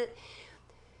thing.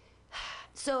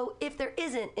 So if there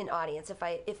isn't an audience,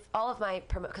 if all of my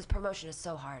because promotion is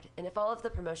so hard, and if all of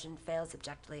the promotion fails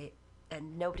objectively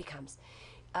and nobody comes,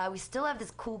 we still have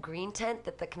this cool green tent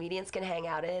that the comedians can hang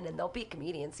out in, and there'll be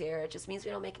comedians here. It just means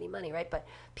we don't make any money, right? But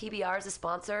PBR is a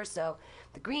sponsor, so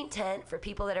the green tent for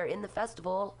people that are in the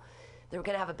festival, they're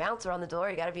going to have a bouncer on the door.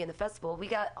 You got to be in the festival. We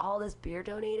got all this beer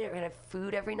donated. We're going to have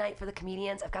food every night for the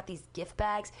comedians. I've got these gift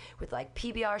bags with like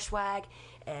PBR swag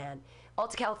and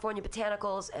Alta California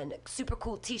botanicals and a super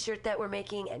cool t-shirt that we're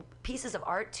making and pieces of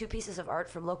art, 2 pieces of art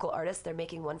from local artists. They're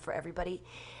making one for everybody.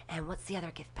 And what's the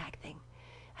other gift bag thing?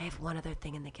 I have one other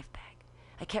thing in the gift bag.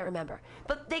 I can't remember.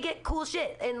 But they get cool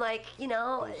shit and like, you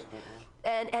know,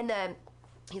 and then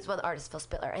he's one of the artists, Phil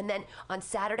Spittler. And then on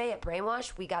Saturday at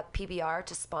Brainwash, we got PBR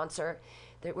to sponsor.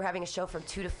 We're having a show from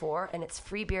 2 to 4, and it's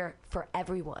free beer for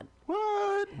everyone.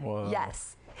 What? Whoa.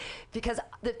 Yes. Because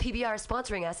the PBR is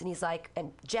sponsoring us, and he's like,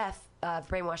 and Jeff of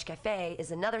Brainwash Cafe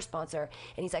is another sponsor,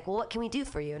 and he's like, well, what can we do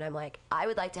for you? And I'm like, I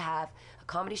would like to have a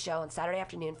comedy show on Saturday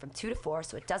afternoon from 2 to 4,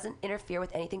 so it doesn't interfere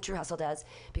with anything True Hustle does,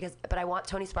 but I want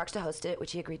Tony Sparks to host it,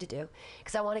 which he agreed to do,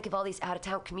 because I want to give all these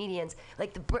out-of-town comedians,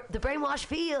 like, the Brainwash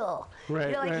feel. Right,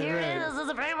 You're like, right, here right. it is, this is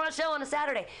a Brainwash show on a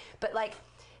Saturday. But, like,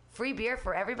 free beer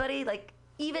for everybody, like,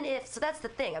 even if, so that's the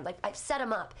thing, I'm like, I've set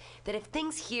them up, that if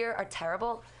things here are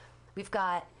terrible, we've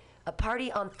got a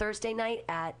party on Thursday night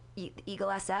at Eagle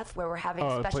SF where we're having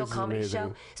a special comedy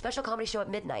show at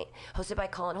midnight, hosted by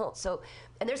Colin Holt. So,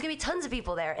 and there's gonna be tons of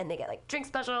people there, and they get like drink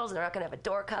specials, and they're not gonna have a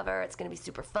door cover. It's gonna be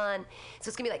super fun. So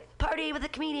it's gonna be like party with the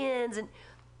comedians and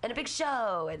a big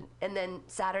show, and then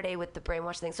Saturday with the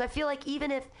Brainwash thing. So I feel like even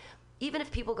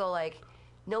if people go like,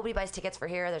 nobody buys tickets for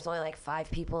here, there's only like 5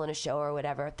 people in a show or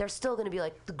whatever, they're still gonna be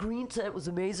like, the green tent was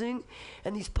amazing,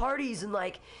 and these parties and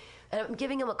like. And I'm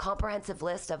giving them a comprehensive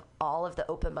list of all of the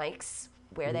open mics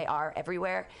where they are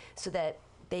everywhere so that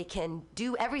they can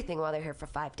do everything while they're here for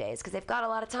 5 days because they've got a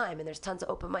lot of time and there's tons of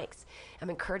open mics. I'm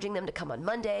encouraging them to come on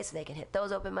Monday so they can hit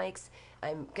those open mics.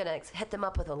 I'm going to hit them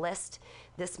up with a list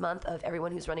this month of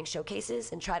everyone who's running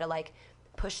showcases and try to like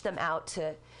push them out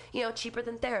to, you know, cheaper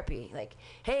than therapy. Like,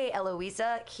 hey,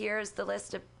 Eloisa, here's the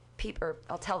list of people, or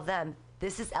I'll tell them,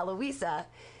 this is Eloisa.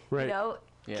 Right. You know,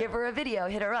 Yeah. give her a video,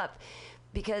 hit her up.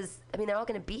 Because, I mean, they're all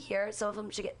going to be here. Some of them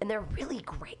should get, and they're really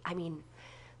great. I mean,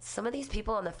 some of these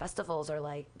people on the festivals are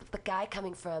like, the guy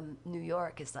coming from New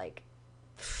York is like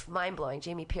mind-blowing,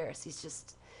 Jamie Pierce. He's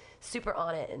just super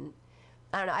on it. And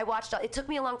I don't know, I watched, it took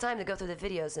me a long time to go through the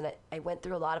videos, and I went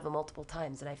through a lot of them multiple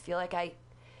times. And I feel like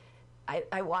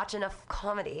I watch enough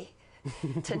comedy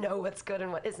to know what's good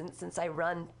and what isn't, since I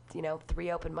run, 3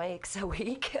 open mics a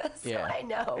week. So Yeah. I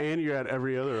know. And you're at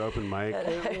every other open mic.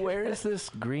 Where is this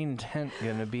green tent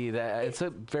going to be? It's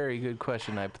a very good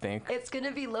question, I think. It's going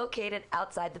to be located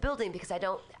outside the building because I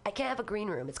can't have a green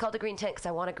room. It's called a green tent because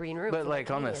I want a green room. But for like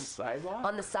on the comedians. sidewalk?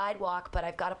 On the sidewalk, but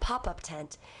I've got a pop-up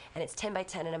tent, and it's 10 by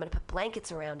 10, and I'm going to put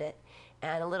blankets around it,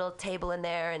 and a little table in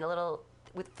there, and a little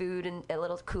with food, and a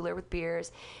little cooler with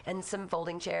beers, and some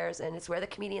folding chairs, and it's where the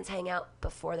comedians hang out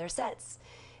before their sets.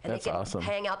 And That's they can awesome.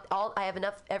 hang out. I have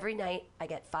enough every night. I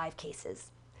get 5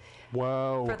 cases.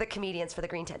 Whoa. For the comedians for the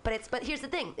green tent. But here's the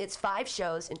thing. It's 5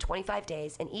 shows in 25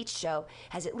 days, and each show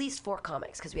has at least 4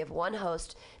 comics because we have one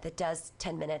host that does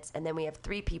 10 minutes, and then we have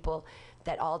 3 people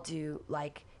that all do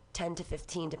like 10 to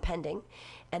 15 depending.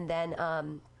 And then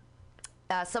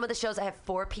some of the shows I have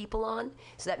 4 people on,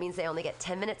 so that means they only get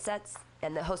 10-minute sets,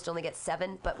 and the host only gets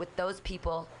 7. But with those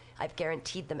people, I've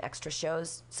guaranteed them extra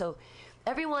shows. So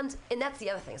everyone's, and that's the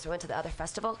other thing. So I went to the other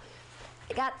festival.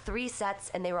 I got 3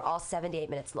 sets, and they were all 7 to 8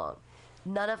 minutes long.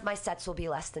 None of my sets will be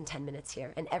less than 10 minutes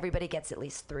here, and everybody gets at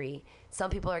least 3.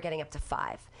 Some people are getting up to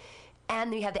 5.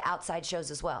 And we have the outside shows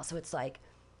as well. So it's like,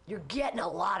 you're getting a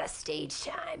lot of stage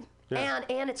time. Yeah.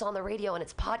 And it's on the radio, and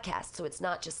it's podcast, so it's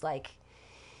not just like...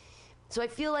 So I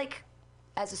feel like,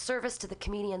 as a service to the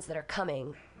comedians that are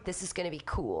coming, this is going to be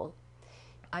cool.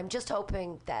 I'm just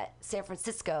hoping that San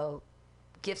Francisco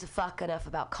gives a fuck enough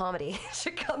about comedy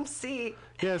to come see.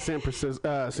 Yeah, San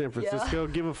Francisco,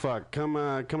 give a fuck. Come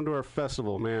to our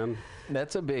festival, man.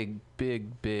 That's a big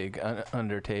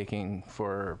undertaking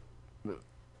for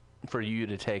you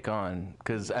to take on.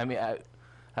 Because, I mean,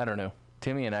 I don't know.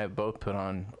 Timmy and I have both put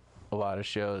on a lot of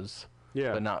shows,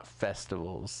 Yeah. but not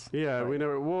festivals. Yeah, we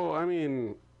never. Well, I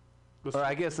mean, Or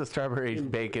I guess the Strawberry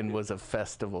Bacon was a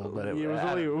festival, but it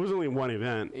was only one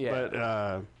event. Yeah. But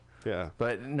yeah.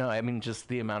 But no, I mean, just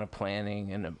the amount of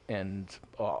planning and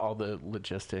all the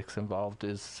logistics involved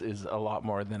is a lot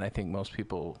more than I think most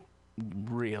people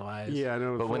realize. Yeah, I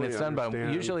know. But when it's done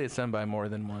usually it's done by more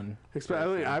than one.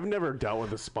 I've never dealt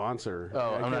with a sponsor.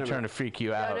 Oh, I'm not trying to freak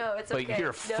you out. No, it's but okay.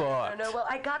 You're fucked. No. Well,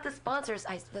 I got the sponsors.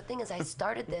 The thing is, I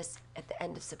started this at the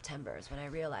end of September is when I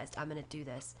realized I'm going to do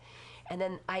this. And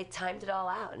then I timed it all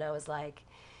out, and I was like,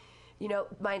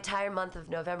 my entire month of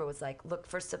November was like,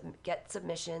 get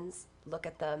submissions, look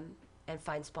at them, and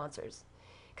find sponsors.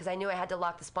 Because I knew I had to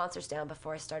lock the sponsors down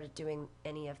before I started doing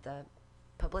any of the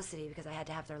publicity, because I had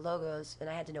to have their logos, and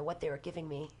I had to know what they were giving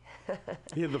me.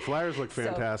 Yeah, the flyers look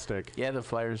fantastic. Yeah, the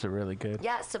flyers are really good.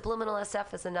 Yeah, Subliminal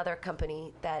SF is another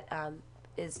company that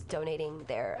is donating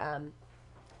their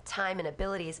time and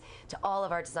abilities to all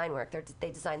of our design work.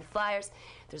 They design the flyers.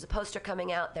 There's a poster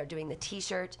coming out. They're doing the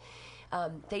T-shirt.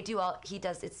 They do all. He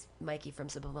does. It's Mikey from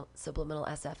Subliminal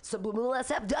SF.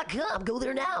 SubliminalSF.com. Go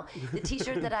there now. The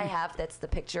T-shirt that I have. That's the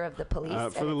picture of the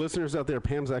police. For the listeners out there,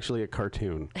 Pam's actually a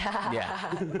cartoon.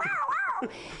 Yeah.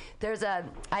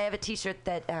 I have a T-shirt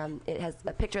that it has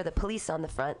a picture of the police on the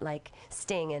front, like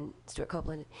Sting and Stuart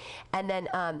Copeland, and then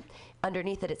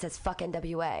underneath it says "Fuck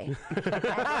NWA,"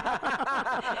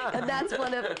 and that's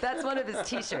one of his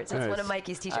T-shirts. It's one of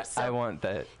Mikey's T-shirts. I want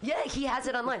that. Yeah, he has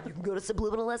it online. You can go to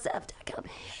subliminalsf.com.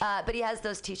 But he has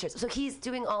those T-shirts. So he's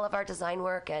doing all of our design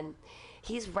work, and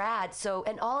he's rad. So,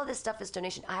 and all of this stuff is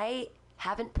donation. I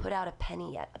haven't put out a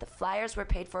penny yet. The flyers were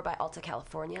paid for by Alta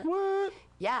California. What?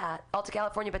 Yeah, Alta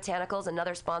California Botanicals,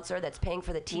 another sponsor that's paying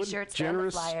for the T-shirts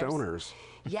generous and the flyers. stoners.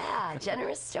 Yeah,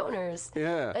 generous stoners.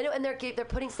 Yeah. I know, and they're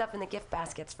putting stuff in the gift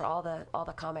baskets for all the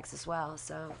comics as well.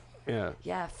 So. Yeah.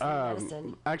 Yeah, free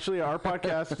medicine. Actually, our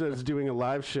podcast is doing a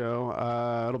live show.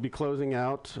 It'll be closing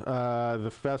out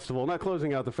the festival. Not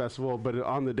closing out the festival, but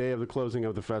on the day of the closing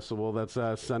of the festival. That's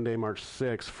Sunday, March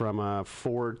 6th from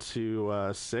 4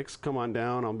 to 6. Come on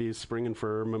down. I'll be springing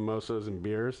for mimosas and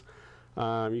beers.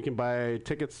 You can buy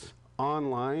tickets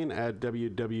online at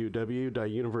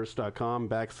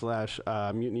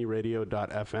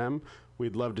www.universe.com/mutinyradio.fm.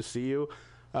 We'd love to see you.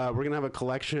 We're going to have a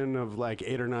collection of like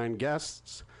 8 or 9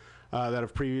 guests that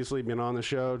have previously been on the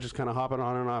show, just kind of hopping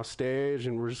on and off stage,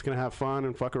 and we're just going to have fun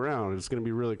and fuck around. It's going to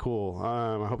be really cool.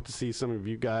 I hope to see some of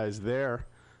you guys there.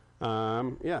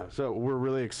 Yeah, so we're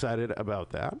really excited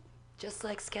about that. Just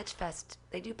like Sketchfest,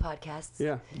 they do podcasts.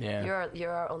 Yeah.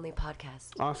 You're our only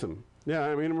podcast. Awesome. Yeah,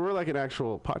 I mean, we're like an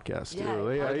actual podcast. Yeah,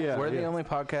 we're the only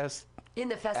podcast in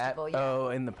the festival.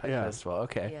 In the festival.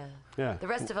 Okay. Yeah. The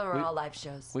rest of them are all live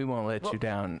shows. We won't let you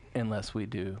down unless we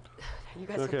do. You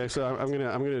guys okay, so I'm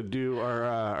gonna do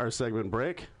our segment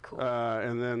break, cool.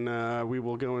 And then we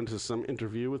will go into some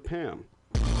interview with Pam.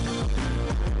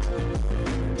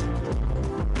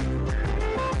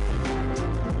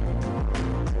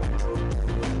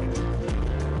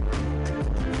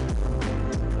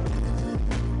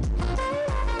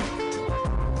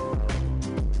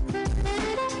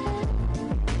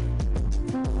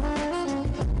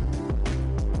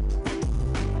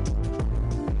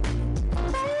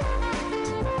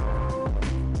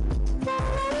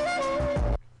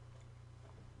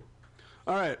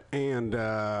 All right, and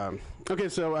okay,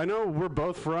 so I know we're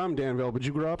both from Danville, but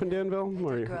you grew up in Danville?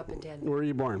 I grew up in Danville. Where were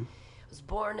you born? I was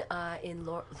born in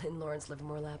Lawrence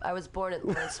Livermore Lab. I was born at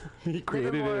Lawrence. You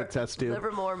created it at a test tube.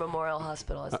 Livermore Memorial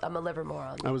Hospital. I'm a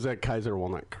Livermorean. I was at Kaiser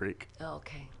Walnut Creek. Oh,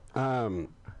 okay.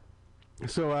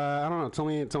 So I don't know. Tell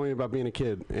me about being a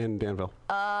kid in Danville.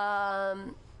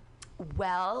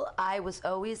 Well, I was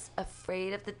always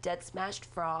afraid of the dead smashed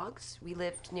frogs. We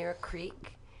lived near a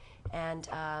creek. And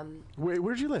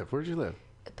where'd you live?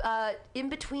 In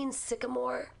between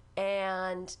Sycamore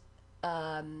and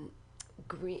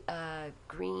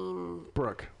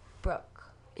Brook.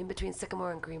 In between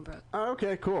Sycamore and Greenbrook. Oh,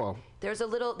 okay, cool. There was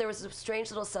a strange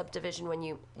little subdivision when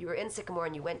you were in Sycamore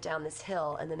and you went down this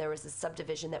hill, and then there was this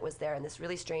subdivision that was there in this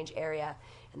really strange area,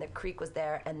 and the creek was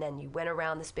there, and then you went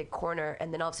around this big corner,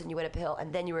 and then all of a sudden you went up a hill,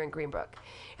 and then you were in Greenbrook,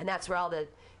 and that's where all the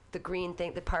green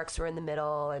thing, the parks were in the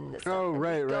middle, and stuff. Oh, and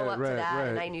right.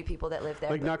 And I knew people that lived there.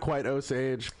 Like not quite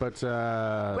Osage, but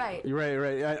right.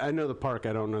 I know the park.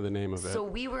 I don't know the name of it. So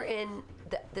we were in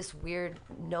this weird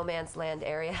no man's land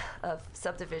area of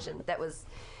subdivision that was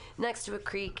next to a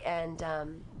creek, and I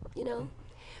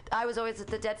was always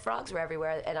the dead frogs were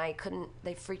everywhere, and I couldn't.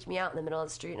 They freaked me out in the middle of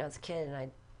the street, and I was a kid, and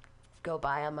go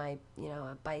by on my,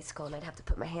 a bicycle, and I'd have to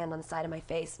put my hand on the side of my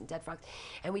face and dead frogs.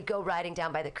 And we'd go riding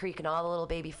down by the creek, and all the little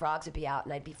baby frogs would be out,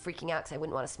 and I'd be freaking out because I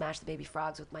wouldn't want to smash the baby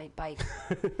frogs with my bike.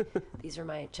 These are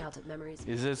my childhood memories.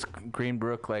 Is this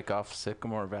Greenbrook, like off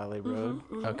Sycamore Valley Road?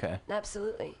 Mhm. Okay.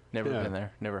 Absolutely. Never been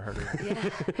there. Never heard of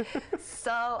it. Yeah.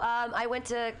 So I went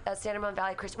to San Ramon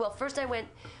Valley Christian. Well, first I went.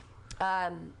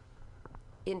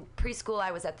 In preschool,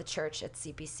 I was at the church at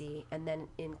CPC, and then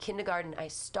in kindergarten, I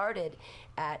started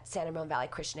at San Ramon Valley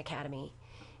Christian Academy,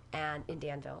 and in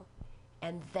Danville,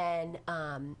 and then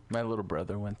My little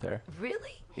brother went there.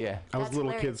 really, Yeah. I was That's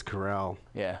Little hilarious. Kids Corral.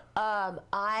 Yeah.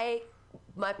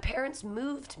 my parents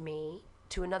moved me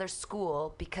to another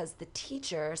school because the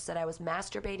teacher said I was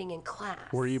masturbating in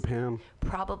class. Were you, Pam?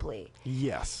 Probably.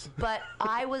 Yes. But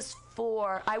I was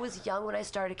 4. I was young when I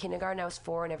started kindergarten. I was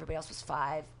 4 and everybody else was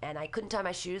 5. And I couldn't tie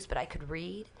my shoes, but I could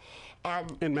read. And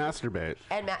masturbate.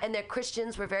 And their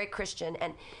Christians were very Christian.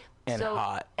 And so,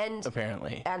 hot,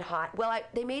 apparently. And hot. Well,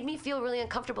 they made me feel really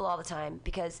uncomfortable all the time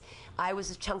because I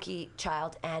was a chunky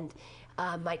child. And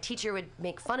my teacher would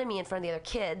make fun of me in front of the other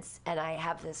kids. And I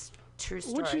have this true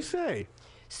story. What'd she say?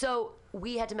 So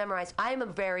we had to memorize. I am a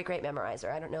very great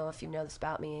memorizer. I don't know if you know this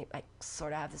about me. I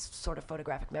sort of have this sort of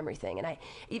photographic memory thing. And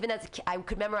even as a kid, I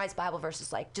could memorize Bible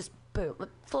verses, like just boom,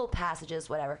 full passages,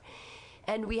 whatever.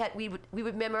 And we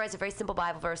would memorize a very simple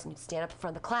Bible verse, and you'd stand up in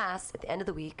front of the class at the end of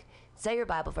the week, say your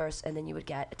Bible verse, and then you would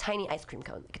get a tiny ice cream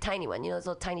cone, like a tiny one. Those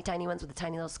little tiny ones with a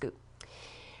tiny little scoop.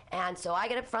 And so I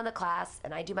get up in front of the class,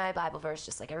 and I do my Bible verse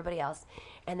just like everybody else.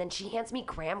 And then she hands me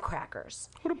graham crackers.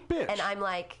 What a bitch. And I'm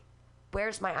like,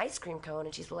 where's my ice cream cone?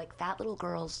 And she's like, fat little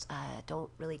girls don't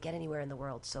really get anywhere in the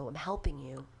world, so I'm helping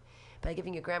you by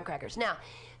giving you graham crackers. Now,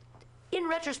 in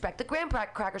retrospect, the graham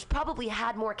crackers probably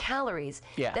had more calories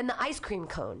than the ice cream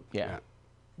cone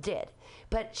did.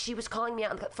 But she was calling me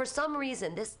out. For some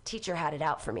reason, this teacher had it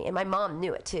out for me, and my mom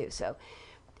knew it too.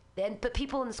 But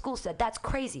people in the school said, that's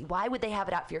crazy. Why would they have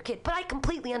it out for your kid? But I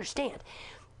completely understand.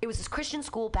 It was this Christian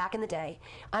school back in the day.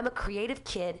 I'm a creative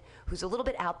kid who's a little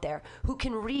bit out there, who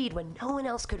can read when no one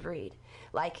else could read.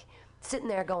 Like, sitting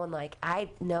there going like,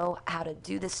 I know how to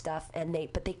do this stuff,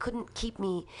 but they couldn't keep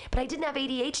me. But I didn't have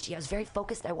ADHD. I was very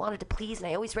focused, and I wanted to please, and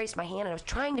I always raised my hand, and I was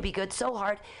trying to be good so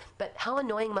hard. But how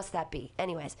annoying must that be?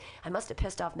 Anyways, I must have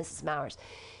pissed off Mrs. Mowers.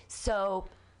 So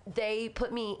they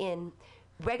put me in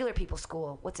regular people's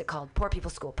school. What's it called? Poor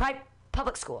people's school.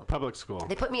 Public school. Public school.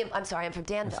 They put me in. I'm sorry, I'm from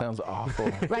Danville. That sounds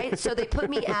awful. Right? So they put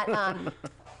me at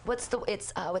what's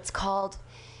called?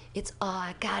 It's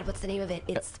God, what's the name of it?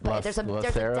 It's Los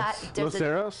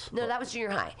Cerros? No, that was junior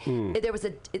high.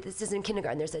 This is in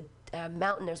kindergarten. There's a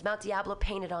mountain. There's Mount Diablo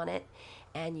painted on it,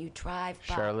 and you drive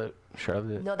by. Charlotte.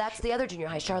 No, that's the other junior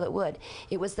high, Charlotte Wood.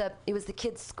 It was the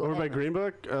kids' school. Over by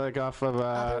Greenbrook, like off of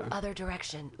other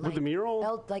direction. With the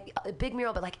mural? Like a big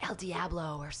mural, but like El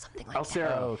Diablo or something like El that.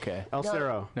 Cerro. Oh, okay. El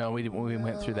Cerro. No, we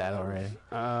went through that already. It's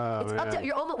up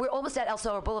to, we're almost at El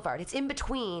Cerro Boulevard. It's in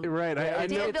between. Right. I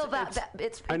know.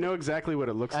 I know exactly what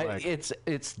it looks like. It's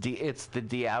the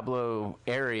Diablo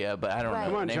area, but I don't know.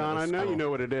 Come on, John. I know you know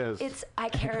what it is. I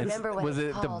can't remember what was it's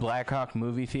it called. the Blackhawk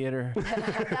movie theater?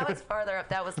 That was farther up.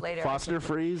 That was later. Foster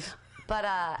Freeze. But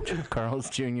Carl's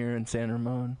Jr. in San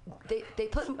Ramon. They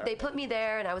put me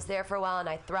there, and I was there for a while, and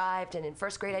I thrived. And in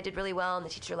first grade, I did really well, and the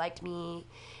teacher liked me.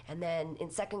 And then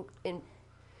then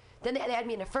they had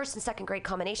me in a first and second grade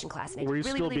combination class, and I did Were you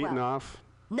really, still really beaten well. off?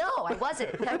 No, I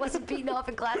wasn't. I wasn't beaten off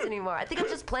in class anymore. I think I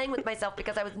was just playing with myself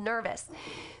because I was nervous.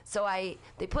 So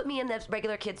they put me in the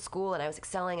regular kids' school, and I was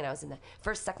excelling, and I was in the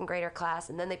first, second grader class,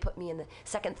 and then they put me in the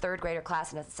second, third grader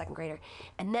class, and I was a second grader.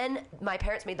 And then my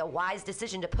parents made the wise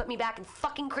decision to put me back in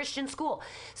fucking Christian school.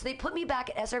 So they put me back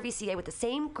at SRVCA with the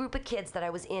same group of kids that I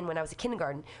was in when I was a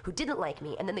kindergarten who didn't like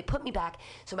me, and then they put me back.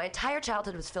 So my entire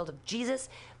childhood was filled with Jesus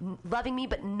loving me,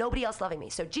 but nobody else loving me.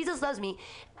 So Jesus loves me,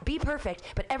 be perfect,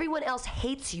 but everyone else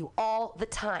hates you all the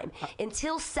time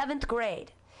until 7th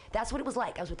grade. That's what it was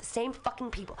like. I was with the same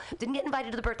fucking people. Didn't get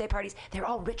invited to the birthday parties. They're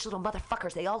all rich little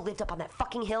motherfuckers. They all lived up on that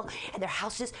fucking hill, and their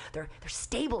houses, their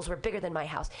stables were bigger than my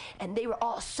house. And they were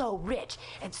all so rich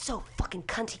and so fucking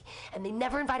cunty. And they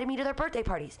never invited me to their birthday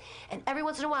parties. And every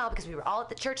once in a while, because we were all at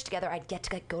the church together, I'd get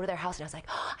to go to their house, and I was like,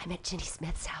 oh, I'm at Ginny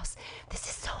Smith's house. This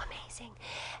is so amazing.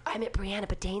 I'm at Brianna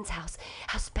Bodain's house.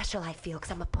 How special I feel,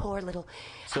 because I'm a poor little.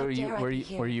 So were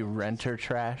you renter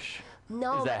trash?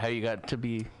 No. Is that how you got to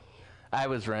be? I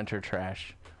was renter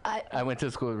trash. I went to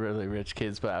school with really rich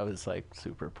kids, but I was like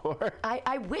super poor.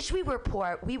 I wish we were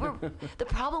poor. The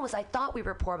problem was I thought we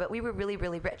were poor, but we were really,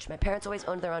 really rich. My parents always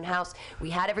owned their own house. We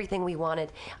had everything we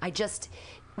wanted.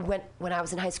 when I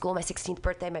was in high school, my 16th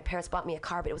birthday, my parents bought me a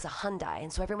car, but it was a Hyundai,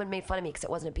 and so everyone made fun of me because it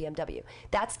wasn't a BMW.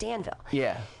 That's Danville.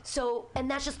 Yeah. So, and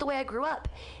that's just the way I grew up,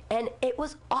 and it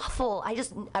was awful. I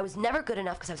was never good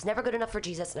enough because I was never good enough for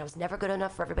Jesus, and I was never good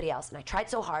enough for everybody else, and I tried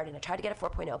so hard, and I tried to get a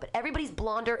 4.0, but everybody's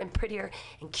blonder and prettier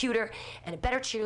and cuter and a better cheerleader